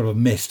 which is sort of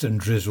mist and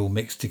drizzle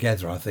mixed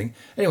together, I think.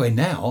 Anyway,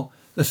 now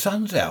the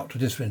sun's out.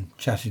 I've just been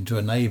chatting to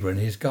a neighbour in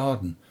his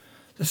garden.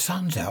 The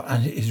sun's out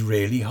and it is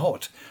really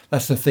hot.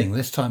 That's the thing,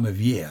 this time of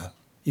year,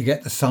 you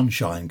get the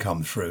sunshine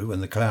come through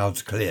and the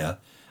clouds clear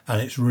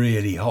and it's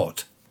really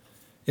hot.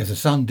 If the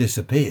sun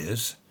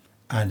disappears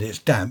and it's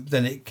damp,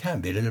 then it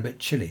can be a little bit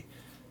chilly.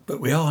 But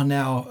we are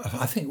now,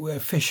 I think we're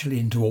officially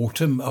into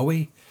autumn, are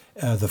we?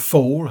 The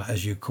fall,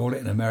 as you call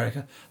it in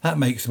America. That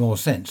makes more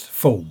sense,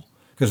 fall,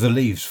 because the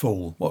leaves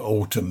fall. What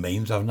autumn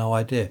means, I've no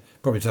idea.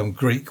 Probably some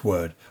Greek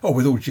word. Oh,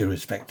 with all due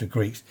respect to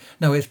Greeks.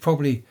 No, it's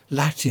probably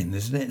Latin,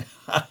 isn't it?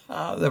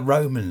 The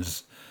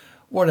Romans.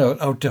 What else?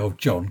 Oh,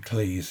 John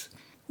Cleese.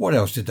 What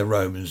else did the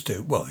Romans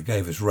do? Well, they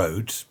gave us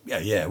roads.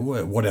 Yeah.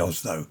 What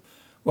else, though?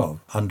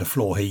 Well,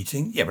 underfloor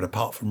heating. Yeah, but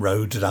apart from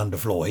roads and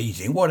underfloor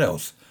heating, what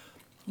else?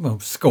 Well,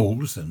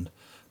 schools and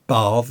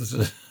baths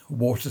and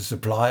water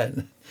supply.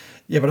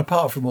 Yeah, but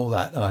apart from all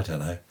that, I don't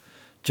know.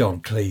 John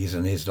Cleese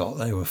and his lot,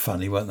 they were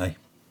funny, weren't they?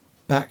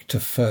 Back to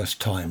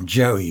first time.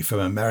 Joey from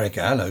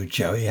America. Hello,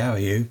 Joey. How are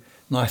you?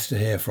 Nice to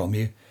hear from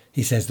you.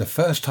 He says the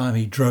first time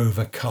he drove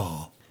a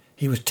car,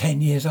 he was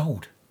 10 years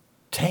old.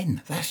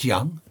 10? That's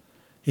young.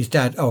 His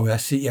dad,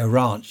 that's a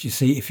ranch. You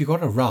see, if you've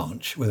got a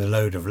ranch with a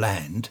load of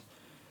land,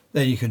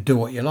 then you can do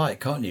what you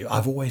like, can't you?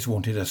 I've always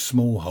wanted a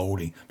small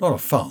holding. Not a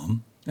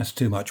farm. That's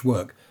too much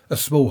work. A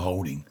small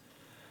holding.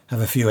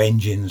 Have a few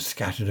engines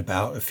scattered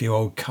about, a few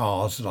old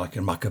cars that I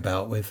can muck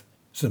about with,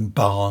 some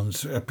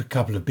barns, a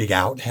couple of big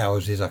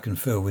outhouses I can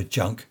fill with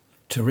junk.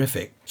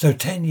 Terrific. So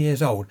 10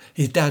 years old,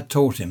 his dad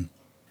taught him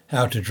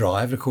how to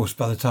drive. Of course,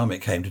 by the time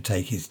it came to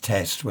take his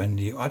test, I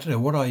don't know,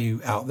 what are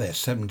you out there,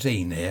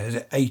 17 here? Is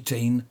it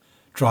 18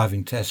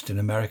 driving test in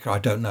America? I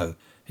don't know.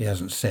 He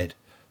hasn't said.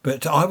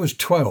 But I was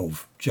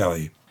 12,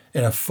 Joey,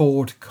 in a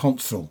Ford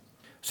Consul.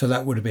 So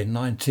that would have been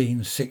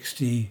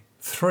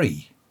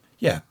 1963.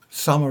 Yeah,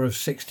 summer of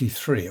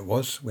 63 it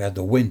was. We had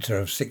the winter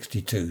of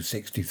 62,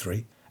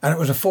 63. And it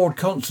was a Ford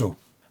Consul.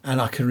 And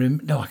I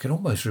can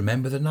almost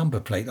remember the number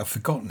plate. I've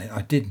forgotten it.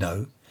 I did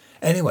know.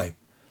 Anyway,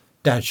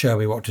 Dad showed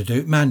me what to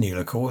do.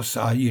 Manual, of course.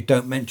 You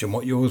don't mention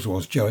what yours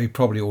was, Joey.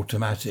 Probably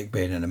automatic,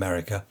 being in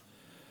America.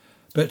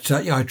 But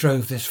I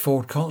drove this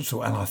Ford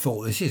Consul and I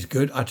thought, this is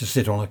good. I had to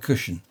sit on a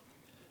cushion.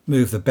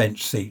 Move the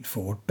bench seat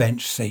forward.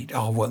 Bench seat.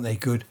 Oh, weren't they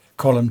good?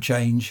 Column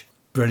change.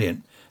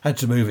 Brilliant. Had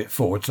to move it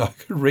forward so I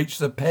could reach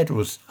the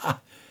pedals.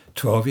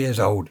 12 years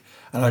old.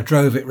 And I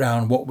drove it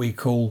round what we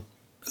call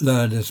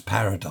Learner's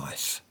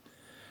Paradise.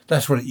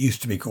 That's what it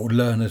used to be called,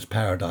 Learner's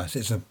Paradise.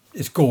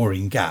 It's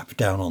Goring Gap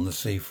down on the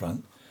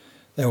seafront.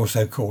 They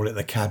also call it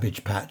the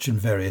Cabbage Patch and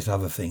various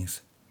other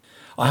things.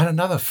 I had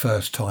another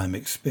first time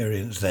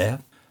experience there.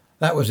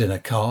 That was in a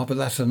car, but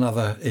that's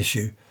another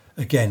issue.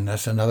 Again,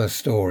 that's another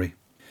story.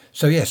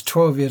 So yes,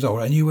 12 years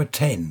old, and you were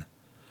 10.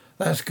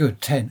 That's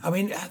good, 10. I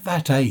mean, at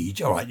that age,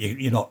 all right,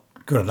 you're not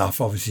good enough,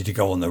 obviously, to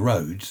go on the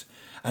roads.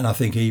 And I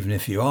think even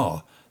if you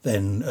are,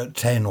 then at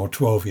 10 or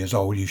 12 years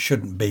old, you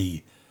shouldn't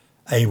be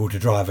able to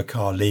drive a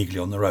car legally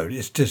on the road.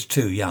 It's just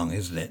too young,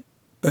 isn't it?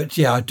 But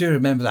yeah, I do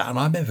remember that. And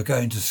I remember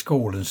going to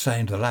school and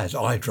saying to the lads,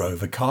 I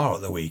drove a car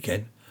at the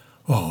weekend.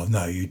 Oh,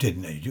 no, you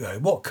didn't.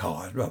 What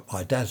car? Well,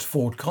 my dad's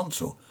Ford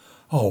Consul.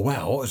 Oh,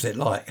 wow, what was it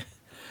like?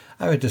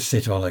 I had to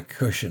sit on a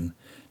cushion.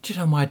 Do you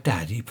know my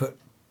dad, he put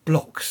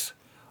blocks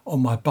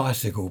on my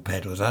bicycle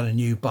pedals. I had a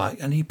new bike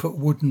and he put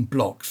wooden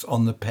blocks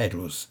on the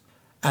pedals.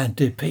 And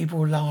did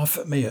people laugh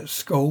at me at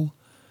school?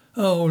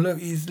 Oh, look,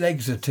 his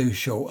legs are too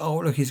short. Oh,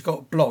 look, he's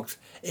got blocks.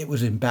 It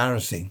was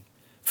embarrassing.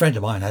 A friend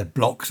of mine had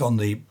blocks on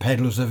the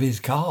pedals of his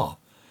car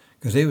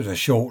because he was a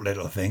short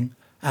little thing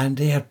and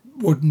he had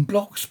wooden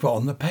blocks put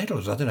on the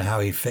pedals. I don't know how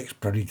he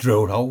probably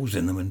drilled holes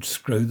in them and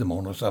screwed them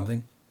on or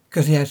something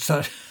because he had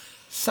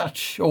such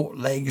short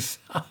legs.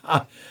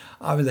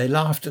 I mean, they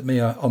laughed at me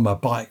on my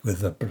bike with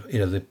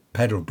the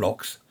pedal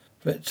blocks,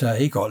 but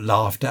he got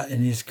laughed at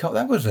in his car.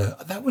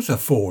 That was a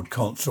Ford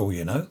Consul,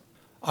 you know.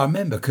 I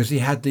remember because he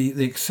had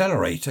the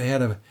accelerator. He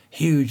had a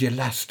huge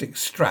elastic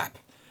strap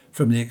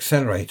from the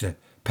accelerator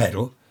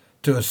pedal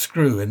to a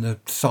screw in the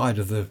side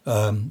of the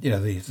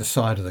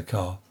side of the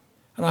car.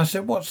 And I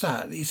said, "What's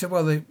that?" He said,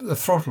 "Well, the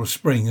throttle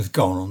spring has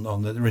gone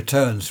on the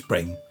return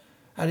spring."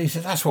 And he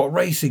said, "That's what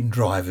racing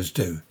drivers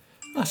do."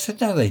 I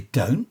said, "No, they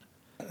don't.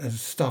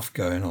 There's stuff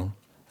going on.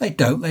 They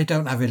don't. They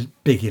don't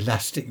have big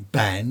elastic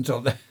bands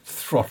on the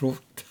throttle."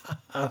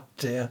 Oh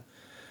dear.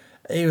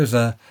 He was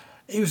a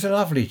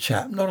lovely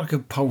chap, not a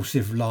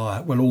compulsive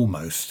liar. Well,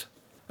 almost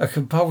a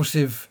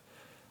compulsive.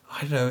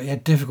 I don't know. He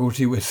had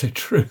difficulty with the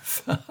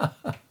truth.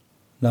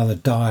 Another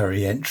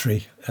diary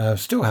entry.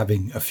 Still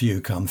having a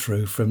few come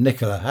through from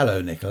Nicola.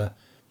 Hello, Nicola.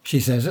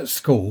 She says at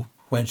school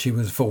when she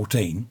was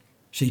 14.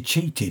 She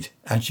cheated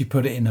and she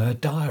put it in her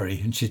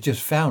diary and she'd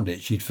just found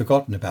it. She'd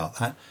forgotten about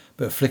that,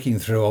 but flicking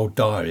through old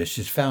diaries,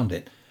 she's found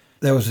it.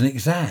 There was an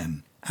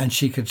exam and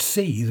she could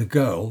see the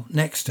girl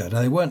next to her.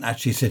 Now, they weren't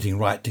actually sitting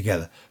right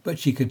together, but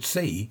she could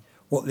see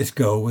what this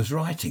girl was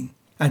writing.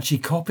 And she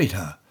copied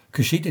her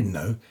because she didn't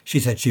know.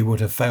 She said she would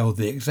have failed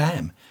the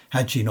exam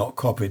had she not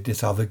copied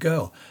this other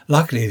girl.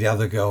 Luckily, the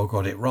other girl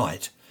got it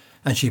right.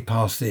 and she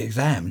passed the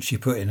exam. She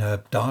put in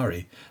her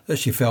diary that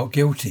she felt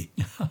guilty.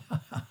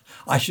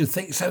 I should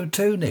think so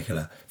too,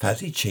 Nicola.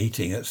 Fancy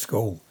cheating at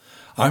school.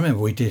 I remember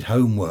we did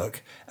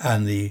homework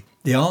and the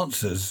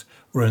answers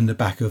were in the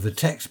back of the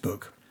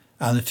textbook.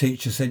 And the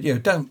teacher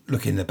said, don't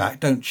look in the back,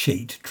 don't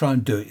cheat, try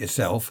and do it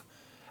yourself.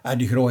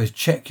 And you could always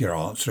check your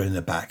answer in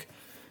the back.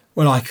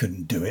 Well, I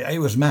couldn't do it. It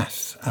was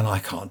maths, and I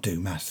can't do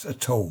maths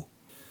at all.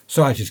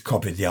 So I just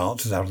copied the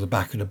answers out of the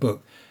back of the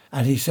book.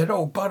 And he said,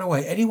 oh, by the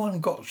way, anyone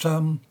got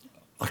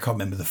I can't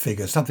remember the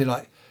figure, something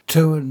like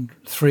 2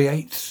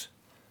 3/8?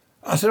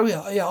 I said,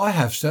 oh, yeah, I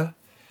have, sir.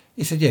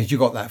 He said, yes, you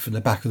got that from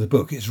the back of the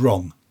book. It's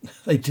wrong.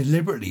 They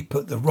deliberately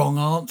put the wrong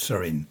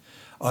answer in.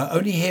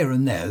 Only here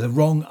and there, the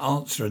wrong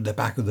answer in the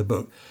back of the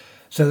book,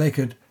 so they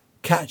could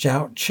catch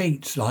out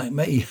cheats like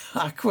me.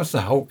 Of course,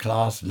 the whole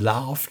class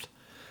laughed.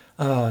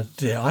 Oh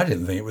dear, I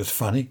didn't think it was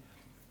funny.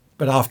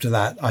 But after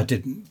that, I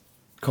didn't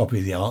copy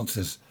the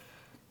answers.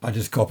 I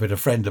just copied a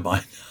friend of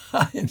mine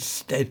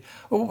instead.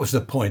 What was the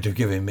point of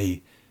giving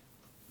me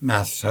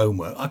maths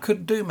homework? I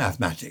couldn't do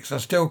mathematics. I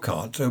still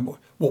can't. So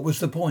what was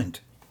the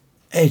point?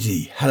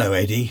 Eddie. Hello,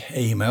 Eddie.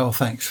 Email.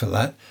 Thanks for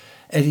that.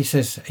 Eddie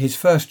says his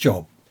first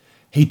job.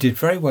 He did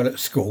very well at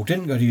school,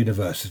 didn't go to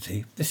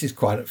university. This is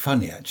quite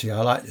funny, actually.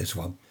 I like this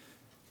one.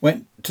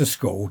 Went to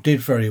school, did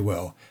very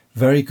well.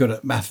 Very good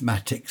at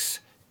mathematics,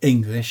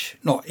 English,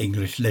 not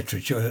English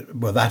literature,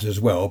 well, that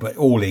as well, but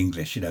all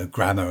English,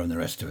 grammar and the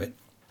rest of it.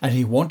 And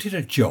he wanted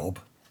a job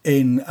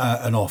in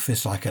an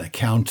office like an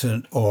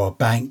accountant or a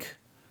bank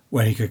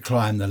where he could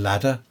climb the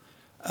ladder,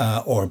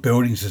 or a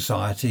building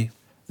society.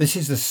 This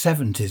is the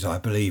 70s, I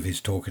believe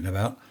he's talking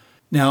about.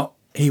 Now,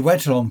 he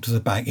went along to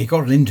the bank, he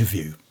got an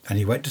interview, and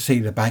he went to see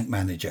the bank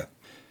manager.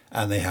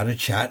 And they had a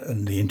chat,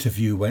 and the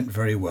interview went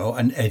very well,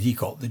 and Eddie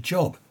got the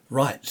job.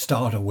 Right,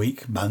 start a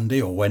week,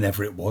 Monday or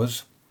whenever it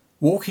was.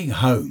 Walking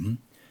home,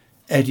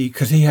 Eddie,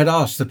 because he had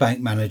asked the bank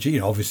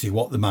manager, obviously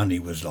what the money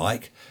was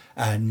like,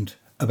 and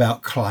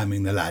about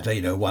climbing the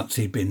ladder, once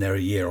he'd been there a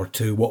year or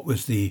two, what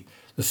was the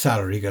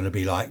salary going to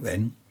be like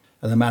then?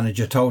 And the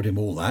manager told him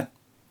all that.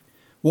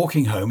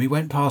 Walking home, he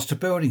went past a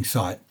building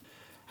site,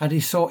 and he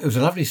saw, it was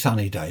a lovely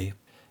sunny day,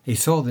 he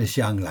saw this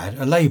young lad,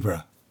 a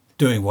labourer,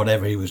 doing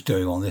whatever he was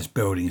doing on this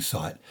building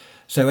site.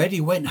 So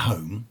Eddie went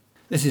home.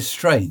 This is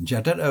strange.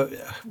 I don't know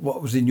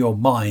what was in your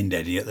mind,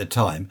 Eddie, at the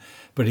time,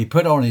 but he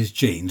put on his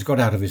jeans, got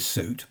out of his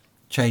suit,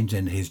 changed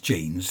into his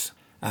jeans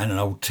and an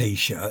old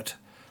T-shirt,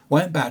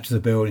 went back to the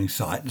building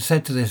site and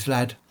said to this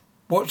lad,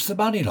 what's the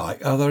money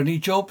like? Are there any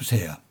jobs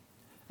here?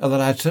 And the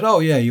lad said, oh,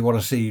 yeah, you want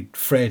to see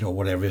Fred or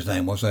whatever his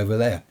name was over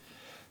there.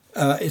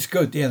 It's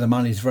good. Yeah, the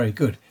money's very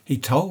good. He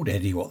told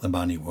Eddie what the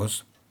money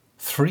was.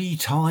 3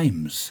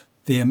 times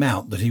the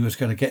amount that he was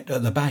going to get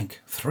at the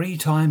bank. 3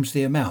 times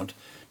the amount.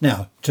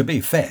 Now, to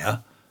be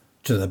fair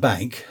to the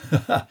bank,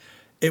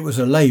 it was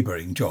a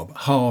labouring job,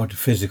 hard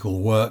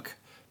physical work,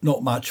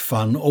 not much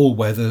fun, all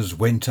weathers,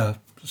 winter,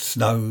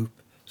 snow,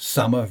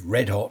 summer,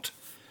 red hot.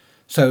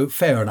 So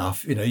fair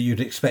enough, you'd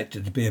expect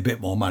it to be a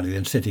bit more money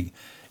than sitting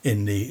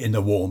in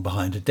the warm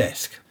behind a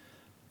desk.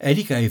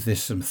 Eddie gave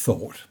this some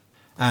thought,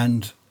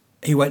 and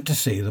he went to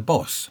see the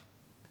boss.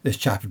 This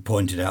chap had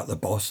pointed out the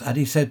boss, and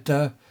he said,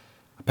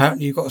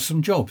 apparently you've got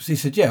some jobs. He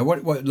said, yeah,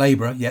 what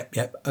labourer?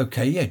 Yep,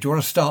 okay, yeah, do you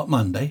want to start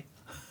Monday?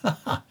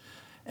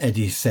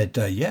 Eddie said,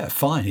 yeah,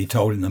 fine. He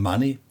told him the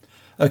money.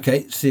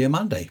 Okay, see you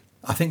Monday.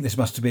 I think this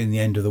must have been the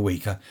end of the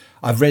week.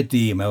 I've read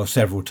the email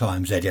several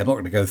times, Eddie. I'm not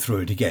going to go through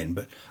it again,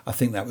 but I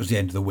think that was the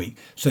end of the week.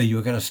 So you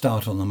were going to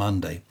start on the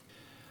Monday.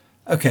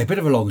 Okay, a bit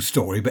of a long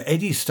story, but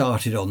Eddie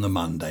started on the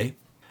Monday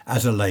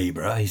as a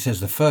labourer. He says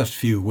the first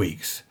few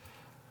weeks,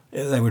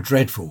 they were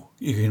dreadful.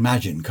 You can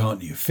imagine,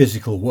 can't you?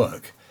 Physical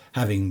work.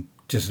 Having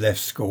just left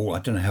school, I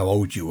don't know how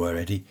old you were,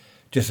 Eddie,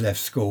 just left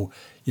school,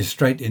 you're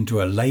straight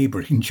into a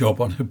labouring job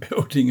on a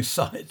building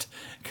site.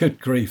 Good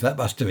grief, that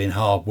must have been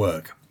hard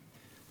work.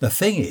 The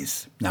thing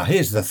is, now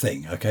here's the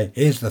thing, okay?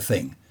 Here's the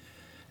thing.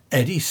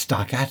 Eddie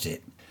stuck at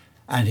it,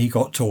 and he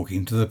got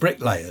talking to the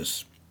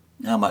bricklayers.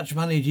 How much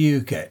money do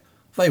you get?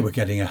 They were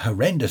getting a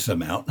horrendous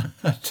amount,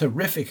 a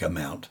terrific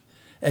amount.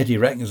 Eddie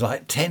reckons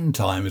like 10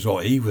 times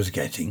what he was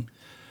getting.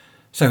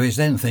 So he's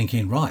then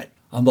thinking, right,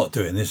 I'm not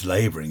doing this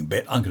labouring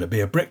bit, I'm going to be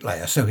a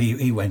bricklayer. So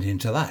he went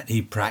into that.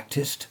 He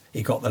practised,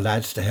 he got the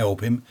lads to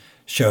help him,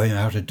 show him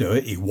how to do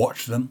it, he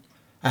watched them.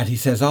 And he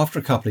says after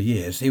a couple of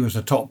years, he was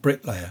a top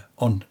bricklayer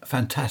on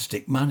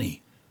fantastic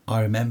money.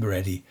 I remember,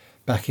 Eddie,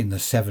 back in the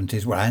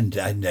 70s, well, and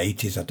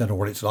 80s, I don't know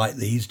what it's like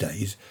these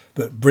days,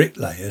 but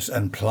bricklayers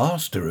and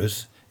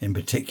plasterers in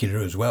particular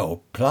as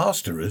well,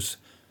 plasterers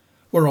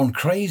were on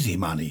crazy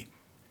money.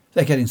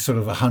 They're getting sort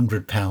of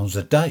 £100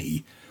 a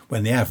day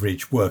when the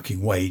average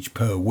working wage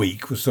per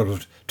week was sort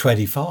of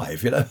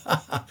 25,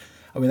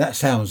 I mean, that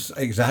sounds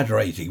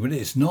exaggerating, but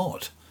it's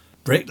not.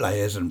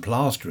 Bricklayers and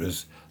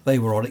plasterers, they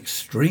were on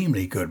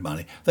extremely good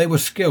money. They were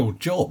skilled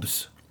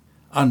jobs.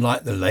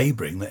 Unlike the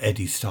labouring that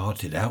Eddie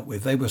started out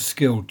with, they were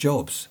skilled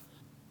jobs.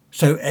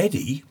 So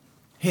Eddie,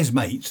 his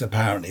mates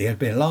apparently had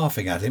been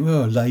laughing at him.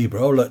 Oh,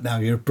 labourer, oh look, now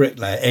you're a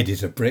bricklayer.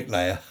 Eddie's a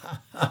bricklayer.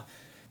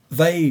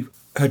 They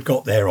had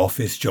got their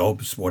office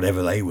jobs,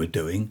 whatever they were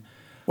doing,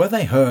 when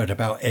they heard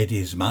about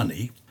Eddie's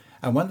money,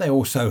 and when they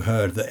also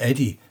heard that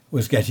Eddie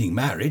was getting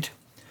married,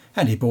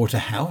 and he bought a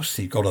house,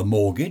 he'd got a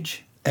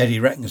mortgage, Eddie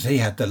reckons he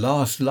had the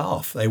last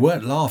laugh. They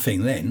weren't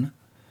laughing then.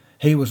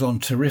 He was on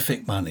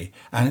terrific money.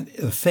 And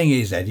the thing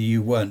is, Eddie,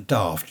 you weren't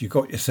daft. You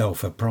got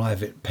yourself a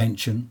private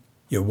pension.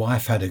 Your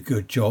wife had a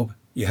good job.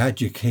 You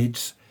had your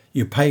kids.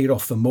 You paid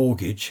off the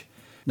mortgage.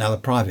 Now, the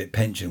private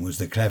pension was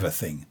the clever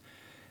thing.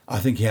 I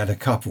think he had a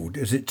couple.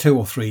 Is it 2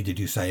 or 3, did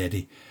you say,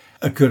 Eddie?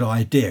 A good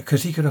idea,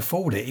 because he could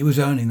afford it. He was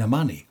earning the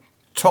money.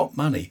 Top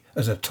money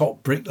as a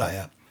top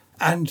bricklayer.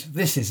 And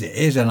this is it.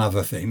 Here's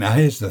another thing. Now,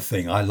 here's the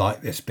thing. I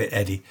like this bit,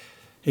 Eddie.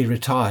 He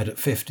retired at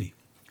 50.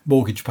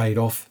 Mortgage paid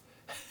off.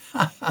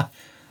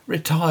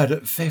 Retired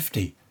at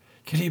 50.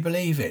 Can you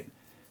believe it?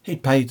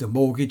 He'd paid the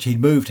mortgage.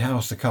 He'd moved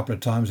house a couple of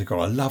times. He'd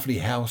got a lovely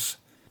house.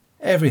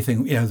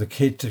 Everything, the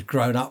kids had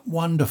grown up.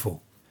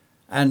 Wonderful.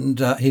 And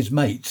his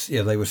mates,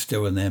 they were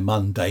still in their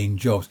mundane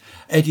jobs.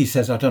 Eddie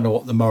says, I don't know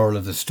what the moral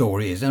of the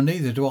story is. And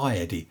neither do I,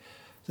 Eddie.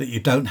 That you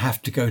don't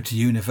have to go to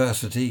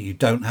university, you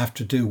don't have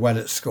to do well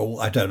at school.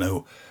 I don't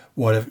know,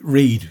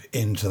 read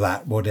into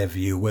that, whatever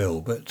you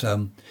will. But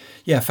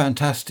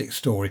fantastic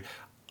story.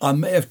 I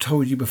may have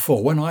told you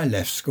before, when I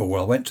left school,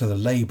 I went to the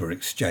Labour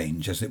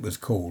Exchange, as it was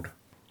called.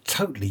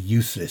 Totally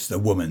useless, the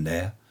woman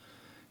there.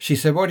 She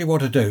said, what do you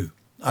want to do?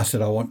 I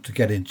said, I want to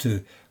get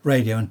into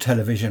radio and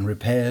television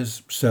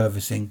repairs,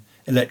 servicing,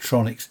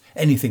 electronics,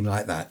 anything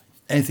like that.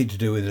 Anything to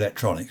do with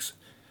electronics.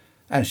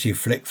 And she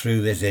flicked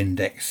through this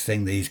index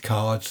thing, these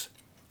cards.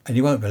 And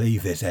you won't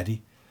believe this,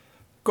 Eddie.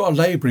 Got a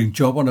labouring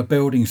job on a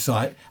building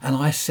site, and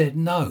I said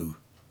no.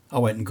 I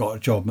went and got a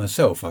job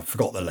myself. I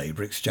forgot the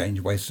Labour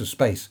Exchange, waste of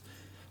space.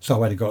 So I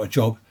went and got a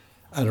job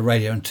at a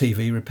radio and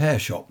TV repair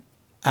shop.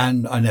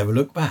 And I never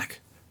looked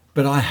back.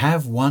 But I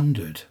have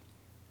wondered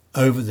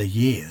over the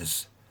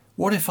years,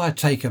 what if I'd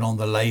taken on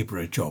the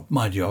labourer job?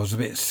 Mind you, I was a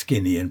bit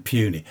skinny and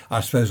puny.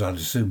 I suppose I'd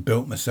as soon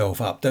built myself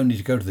up. Don't need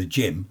to go to the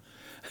gym.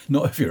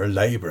 Not if you're a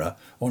labourer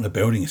on a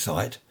building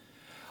site.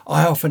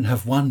 I often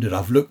have wondered,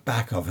 I've looked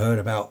back, I've heard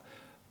about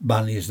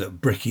monies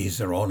that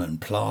brickies are on and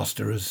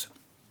plasterers.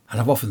 And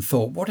I've often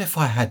thought, what if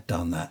I had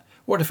done that?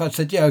 What if I'd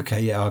said,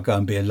 I'll go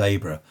and be a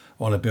labourer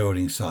on a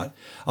building site.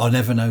 I'll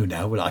never know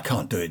now. Well, I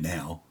can't do it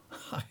now.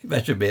 I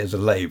imagine me as a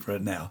labourer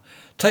now.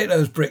 Take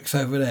those bricks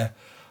over there.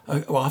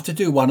 Well, I have to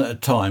do one at a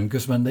time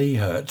because my knee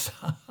hurts.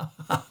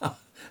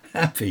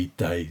 Happy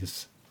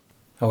days.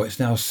 Oh, it's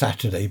now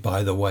Saturday,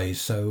 by the way,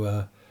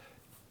 so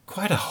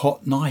quite a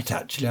hot night,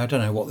 actually. I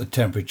don't know what the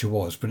temperature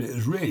was, but it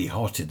was really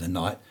hot in the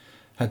night.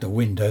 Had the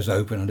windows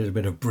open, a little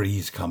bit of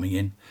breeze coming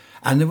in.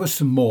 And there was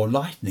some more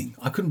lightning.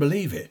 I couldn't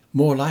believe it.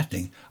 More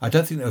lightning. I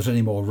don't think there was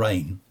any more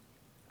rain.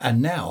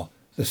 And now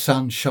the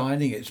sun's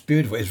shining. It's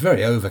beautiful. It's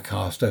very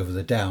overcast over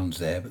the downs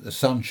there, but the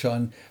sun's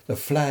shining. The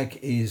flag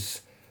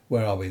is,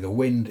 where are we? The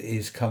wind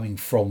is coming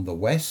from the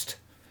west.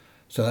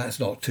 So that's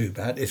not too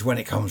bad. It's when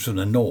it comes from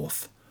the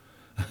north.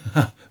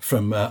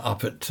 From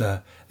up at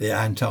the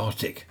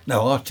Antarctic.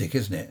 No, Arctic,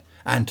 isn't it?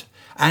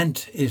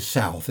 Ant is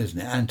south, isn't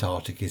it?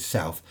 Antarctic is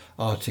south.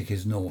 Arctic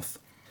is north.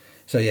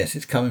 So yes,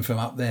 it's coming from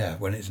up there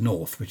when it's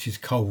north, which is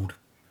cold.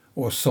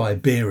 Or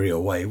Siberia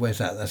way. Where's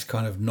that? That's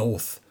kind of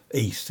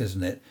north-east,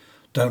 isn't it?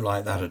 Don't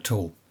like that at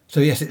all. So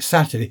yes, it's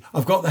Saturday.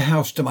 I've got the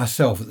house to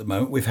myself at the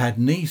moment. We've had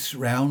niece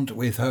round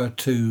with her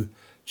 2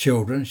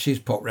 children. She's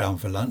popped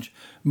round for lunch.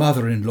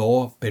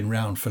 Mother-in-law been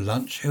round for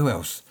lunch. Who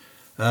else?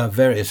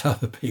 Various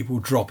other people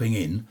dropping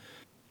in.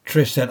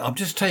 Trish said, I'm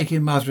just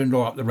taking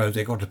mother-in-law up the road.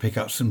 They've got to pick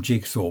up some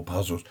jigsaw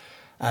puzzles.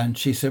 And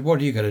she said, what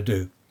are you going to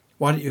do?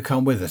 Why don't you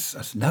come with us?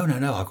 I said,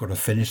 no, I've got to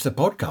finish the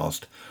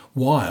podcast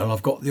while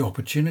I've got the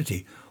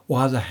opportunity,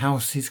 while the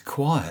house is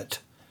quiet.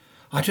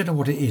 I don't know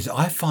what it is.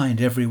 I find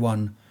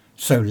everyone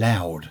so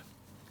loud.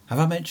 Have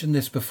I mentioned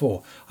this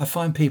before? I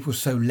find people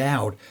so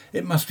loud.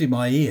 It must be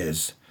my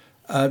ears.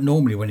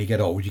 Normally when you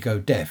get old, you go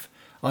deaf.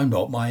 I'm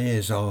not. My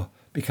ears are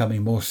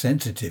becoming more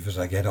sensitive as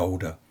I get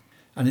older.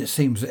 And it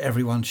seems that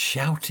everyone's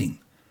shouting.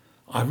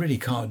 I really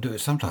can't do it.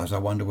 Sometimes I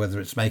wonder whether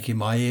it's making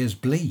my ears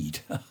bleed.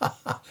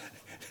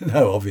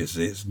 No,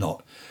 obviously it's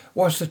not.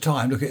 What's the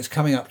time? Look, it's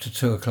coming up to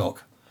 2:00.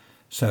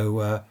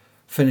 So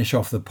finish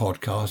off the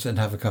podcast and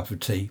have a cup of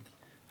tea.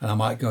 And I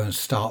might go and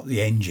start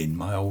the engine,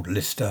 my old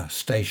Lister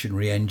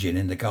stationary engine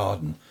in the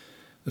garden.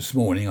 This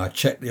morning I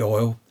checked the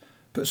oil,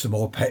 put some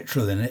more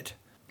petrol in it,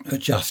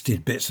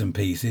 adjusted bits and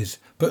pieces,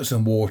 put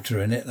some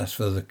water in it, that's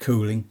for the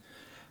cooling.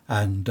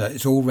 And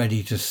it's all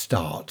ready to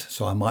start,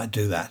 so I might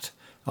do that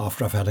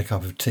after I've had a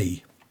cup of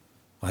tea.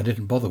 I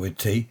didn't bother with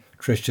tea.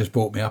 Trish just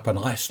brought me up an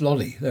iced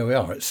lolly. There we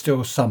are. It's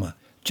still summer.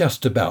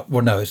 Just about.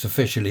 Well, no, it's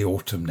officially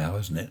autumn now,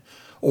 isn't it?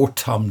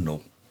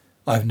 Autumnal.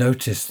 I've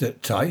noticed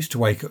that I used to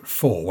wake at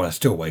 4. Well, I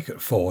still wake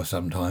at 4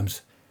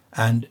 sometimes.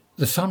 And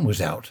the sun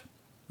was out.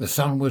 The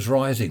sun was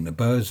rising. The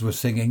birds were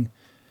singing.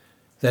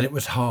 Then it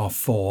was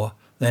 4:30.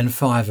 Then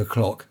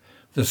 5:00.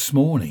 This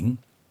morning,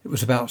 it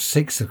was about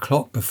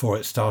 6:00 before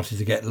it started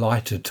to get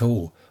light at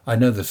all. I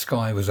know the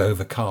sky was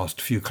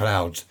overcast, few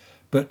clouds,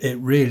 but it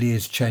really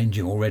is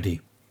changing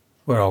already.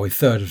 Where are we?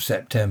 3rd of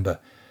September.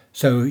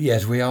 So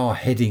yes, we are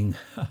heading,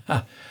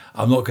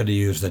 I'm not going to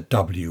use the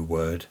W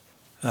word,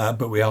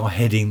 but we are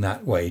heading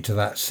that way to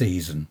that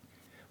season,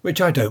 which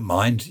I don't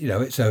mind.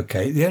 It's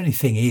okay. The only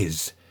thing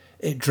is,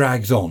 it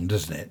drags on,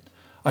 doesn't it?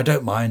 I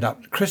don't mind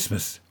up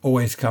Christmas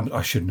always comes.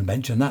 I shouldn't have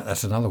mentioned that.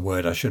 That's another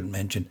word I shouldn't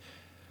mention.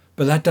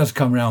 But that does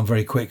come around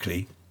very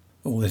quickly.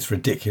 All this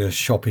ridiculous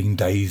shopping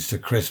days to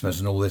Christmas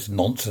and all this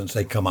nonsense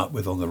they come up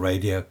with on the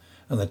radio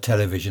and the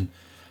television.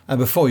 And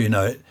before you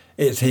know it,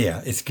 it's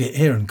here. It's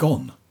here and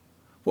gone.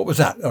 What was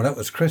that? Oh, that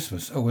was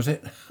Christmas. Oh, was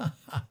it?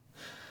 That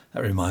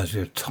reminds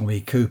me of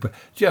Tommy Cooper.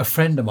 Do you have a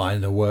friend of mine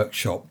in the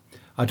workshop?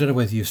 I don't know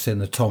whether you've seen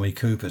the Tommy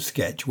Cooper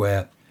sketch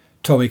where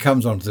Tommy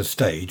comes onto the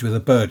stage with a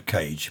bird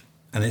cage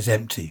and it's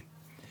empty.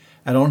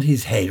 And on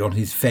his head, on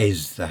his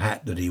fez, the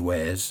hat that he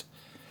wears,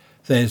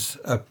 there's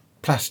a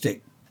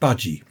plastic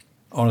budgie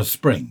on a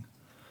spring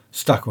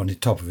stuck on the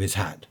top of his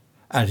hat.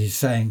 And he's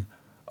saying,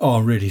 "Oh,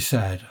 I'm really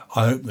sad.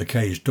 I opened the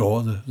cage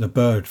door. The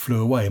bird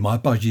flew away. My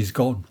budgie's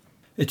gone.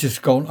 It's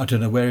just gone. I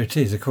don't know where it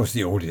is." Of course,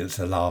 the audience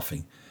are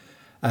laughing.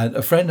 And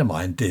a friend of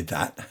mine did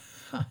that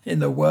in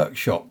the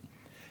workshop.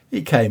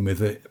 He came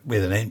with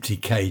an empty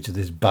cage with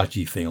this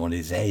budgie thing on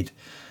his head.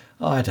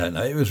 I don't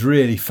know. It was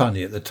really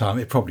funny at the time.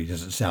 It probably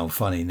doesn't sound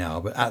funny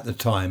now, but at the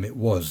time it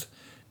was,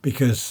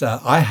 because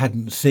I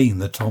hadn't seen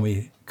the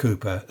Tommy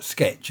Cooper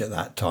sketch at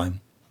that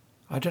time.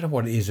 I don't know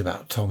what it is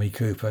about Tommy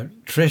Cooper.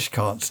 Trish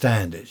can't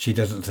stand it. She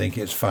doesn't think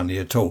it's funny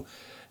at all.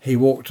 He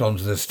walked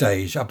onto the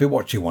stage. I've been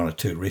watching one or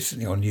two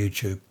recently on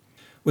YouTube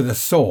with a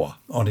saw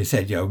on his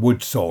head, a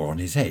wood saw on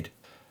his head.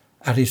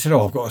 And he said,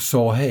 "Oh, I've got a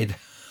sore head."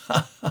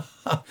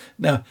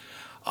 Now,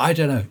 I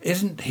don't know.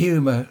 Isn't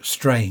humour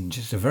strange?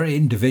 It's a very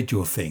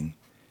individual thing.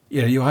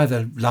 You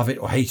either love it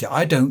or hate it.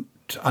 I don't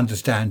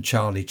understand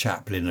Charlie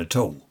Chaplin at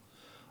all.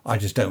 I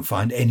just don't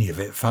find any of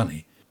it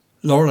funny.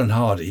 Laurel and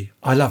Hardy,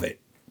 I love it.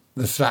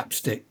 The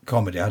slapstick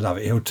comedy, I love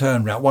it. He'll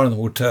turn round. One of them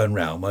will turn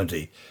round, won't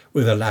he,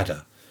 with a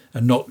ladder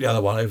and knock the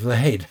other one over the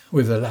head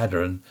with a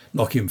ladder and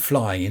knock him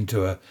flying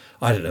into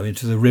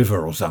into the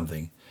river or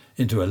something,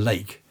 into a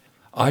lake.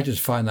 I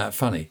just find that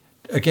funny.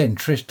 Again,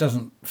 Trish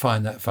doesn't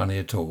find that funny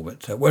at all,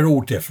 but we're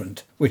all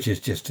different, which is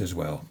just as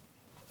well.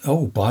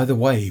 Oh, by the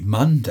way,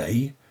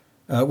 Monday,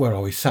 where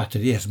are we?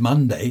 Saturday? Yes,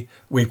 Monday,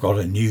 we've got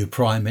a new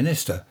Prime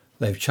Minister.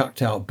 They've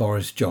chucked out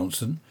Boris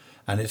Johnson,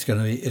 and it's going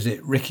to be, is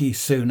it Rishi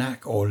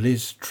Sunak or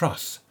Liz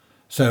Truss?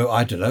 So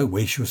I don't know,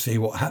 we shall see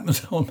what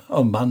happens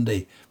on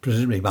Monday,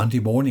 presumably Monday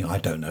morning, I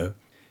don't know,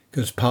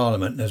 because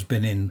Parliament has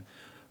been in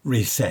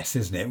recess,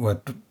 isn't it?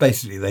 Well,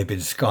 basically they've been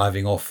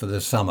skiving off for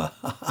the summer.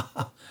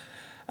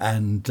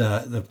 And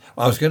I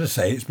was going to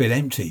say it's been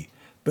empty,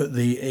 but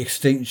the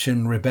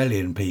Extinction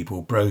Rebellion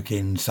people broke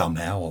in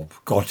somehow, or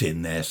got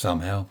in there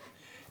somehow,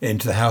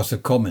 into the House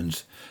of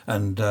Commons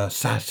and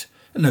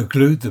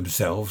glued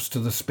themselves to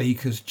the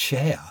Speaker's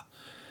chair.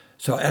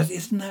 So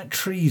isn't that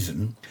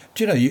treason?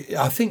 Do you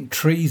know, I think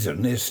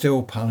treason is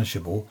still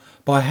punishable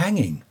by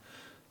hanging.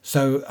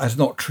 So it's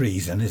not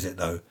treason, is it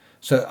though?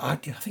 So I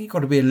think you've got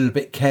to be a little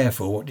bit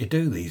careful what you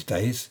do these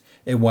days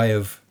in way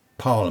of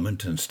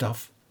Parliament and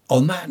stuff.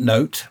 On that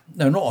note,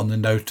 no, not on the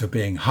note of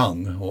being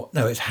hung,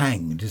 it's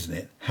hanged, isn't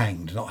it?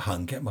 Hanged, not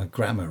hung, get my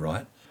grammar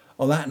right.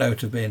 On that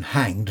note of being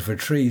hanged for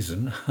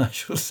treason, I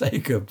shall say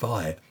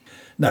goodbye.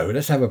 No,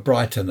 let's have a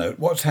brighter note.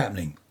 What's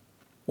happening?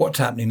 What's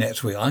happening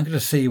next week? I'm going to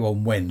see you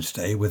on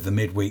Wednesday with the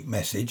midweek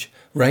message,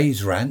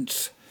 Ray's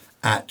Rants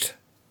at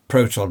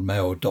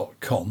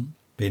protonmail.com.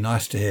 Be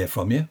nice to hear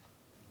from you.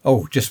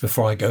 Oh, just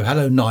before I go,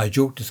 hello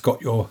Nigel, just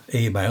got your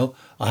email.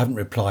 I haven't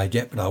replied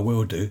yet, but I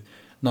will do.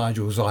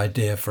 Nigel's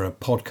idea for a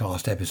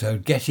podcast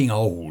episode, getting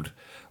old.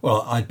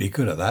 Well, I'd be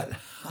good at that.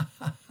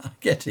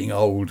 Getting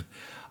old.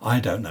 I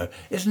don't know.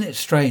 Isn't it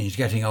strange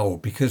getting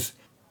old? Because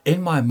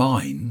in my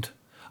mind,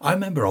 I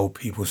remember old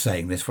people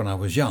saying this when I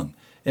was young.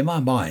 In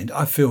my mind,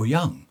 I feel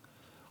young.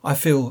 I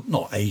feel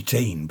not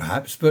 18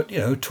 perhaps, but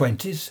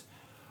 20s.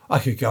 I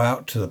could go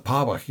out to the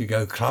pub, I could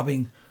go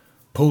clubbing,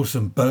 pull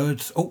some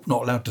birds. Oh,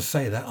 not allowed to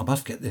say that. I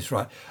must get this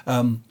right.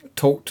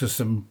 Talk to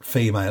some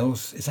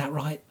females. Is that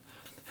right?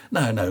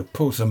 No,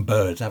 pull some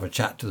birds, have a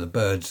chat to the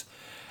birds.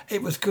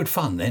 It was good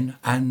fun then,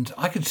 and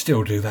I could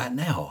still do that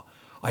now.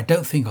 I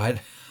don't think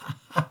I'd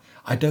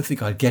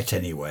get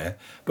anywhere,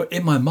 but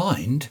in my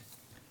mind,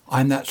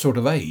 I'm that sort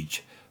of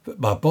age.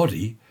 But my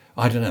body,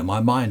 I don't know, my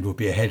mind would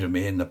be ahead of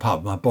me in the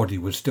pub. My body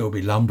would still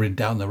be lumbering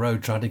down the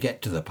road trying to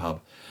get to the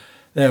pub.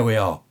 There we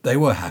are. They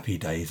were happy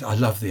days. I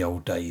love the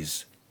old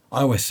days.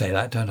 I always say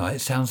that, don't I? It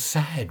sounds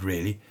sad,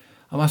 really.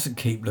 I mustn't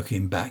keep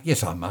looking back.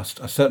 Yes, I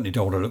must. I certainly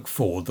don't want to look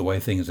forward the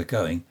way things are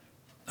going.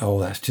 Oh,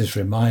 that's just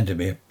reminded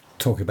me of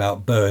talking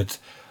about birds.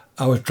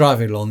 I was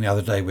driving along the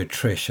other day with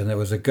Trish and there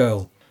was a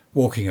girl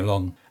walking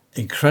along,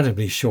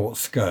 incredibly short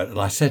skirt. And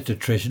I said to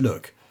Trish,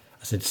 look,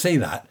 I said, see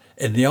that?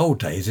 In the old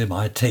days, in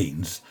my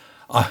teens,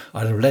 I'd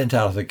have leant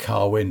out of the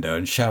car window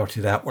and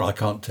shouted out. Well, I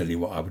can't tell you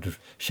what I would have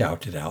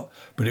shouted out,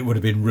 but it would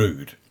have been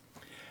rude.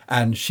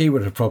 And she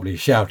would have probably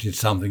shouted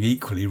something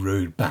equally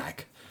rude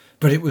back.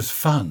 But it was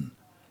fun.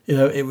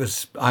 It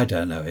was, I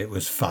don't know, it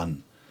was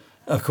fun.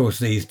 Of course,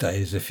 these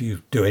days, if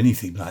you do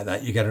anything like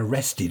that, you get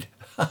arrested.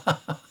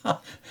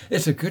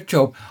 It's a good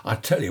job. I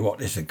tell you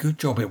what, it's a good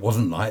job it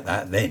wasn't like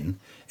that then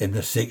in the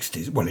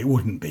 60s. Well, it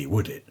wouldn't be,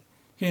 would it?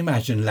 Can you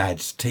imagine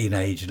lads,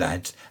 teenage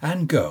lads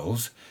and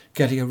girls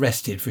getting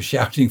arrested for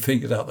shouting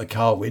things out the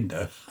car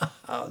window?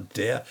 Oh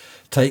dear.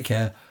 Take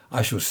care.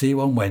 I shall see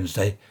you on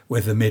Wednesday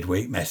with the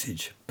midweek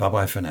message.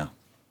 Bye-bye for now.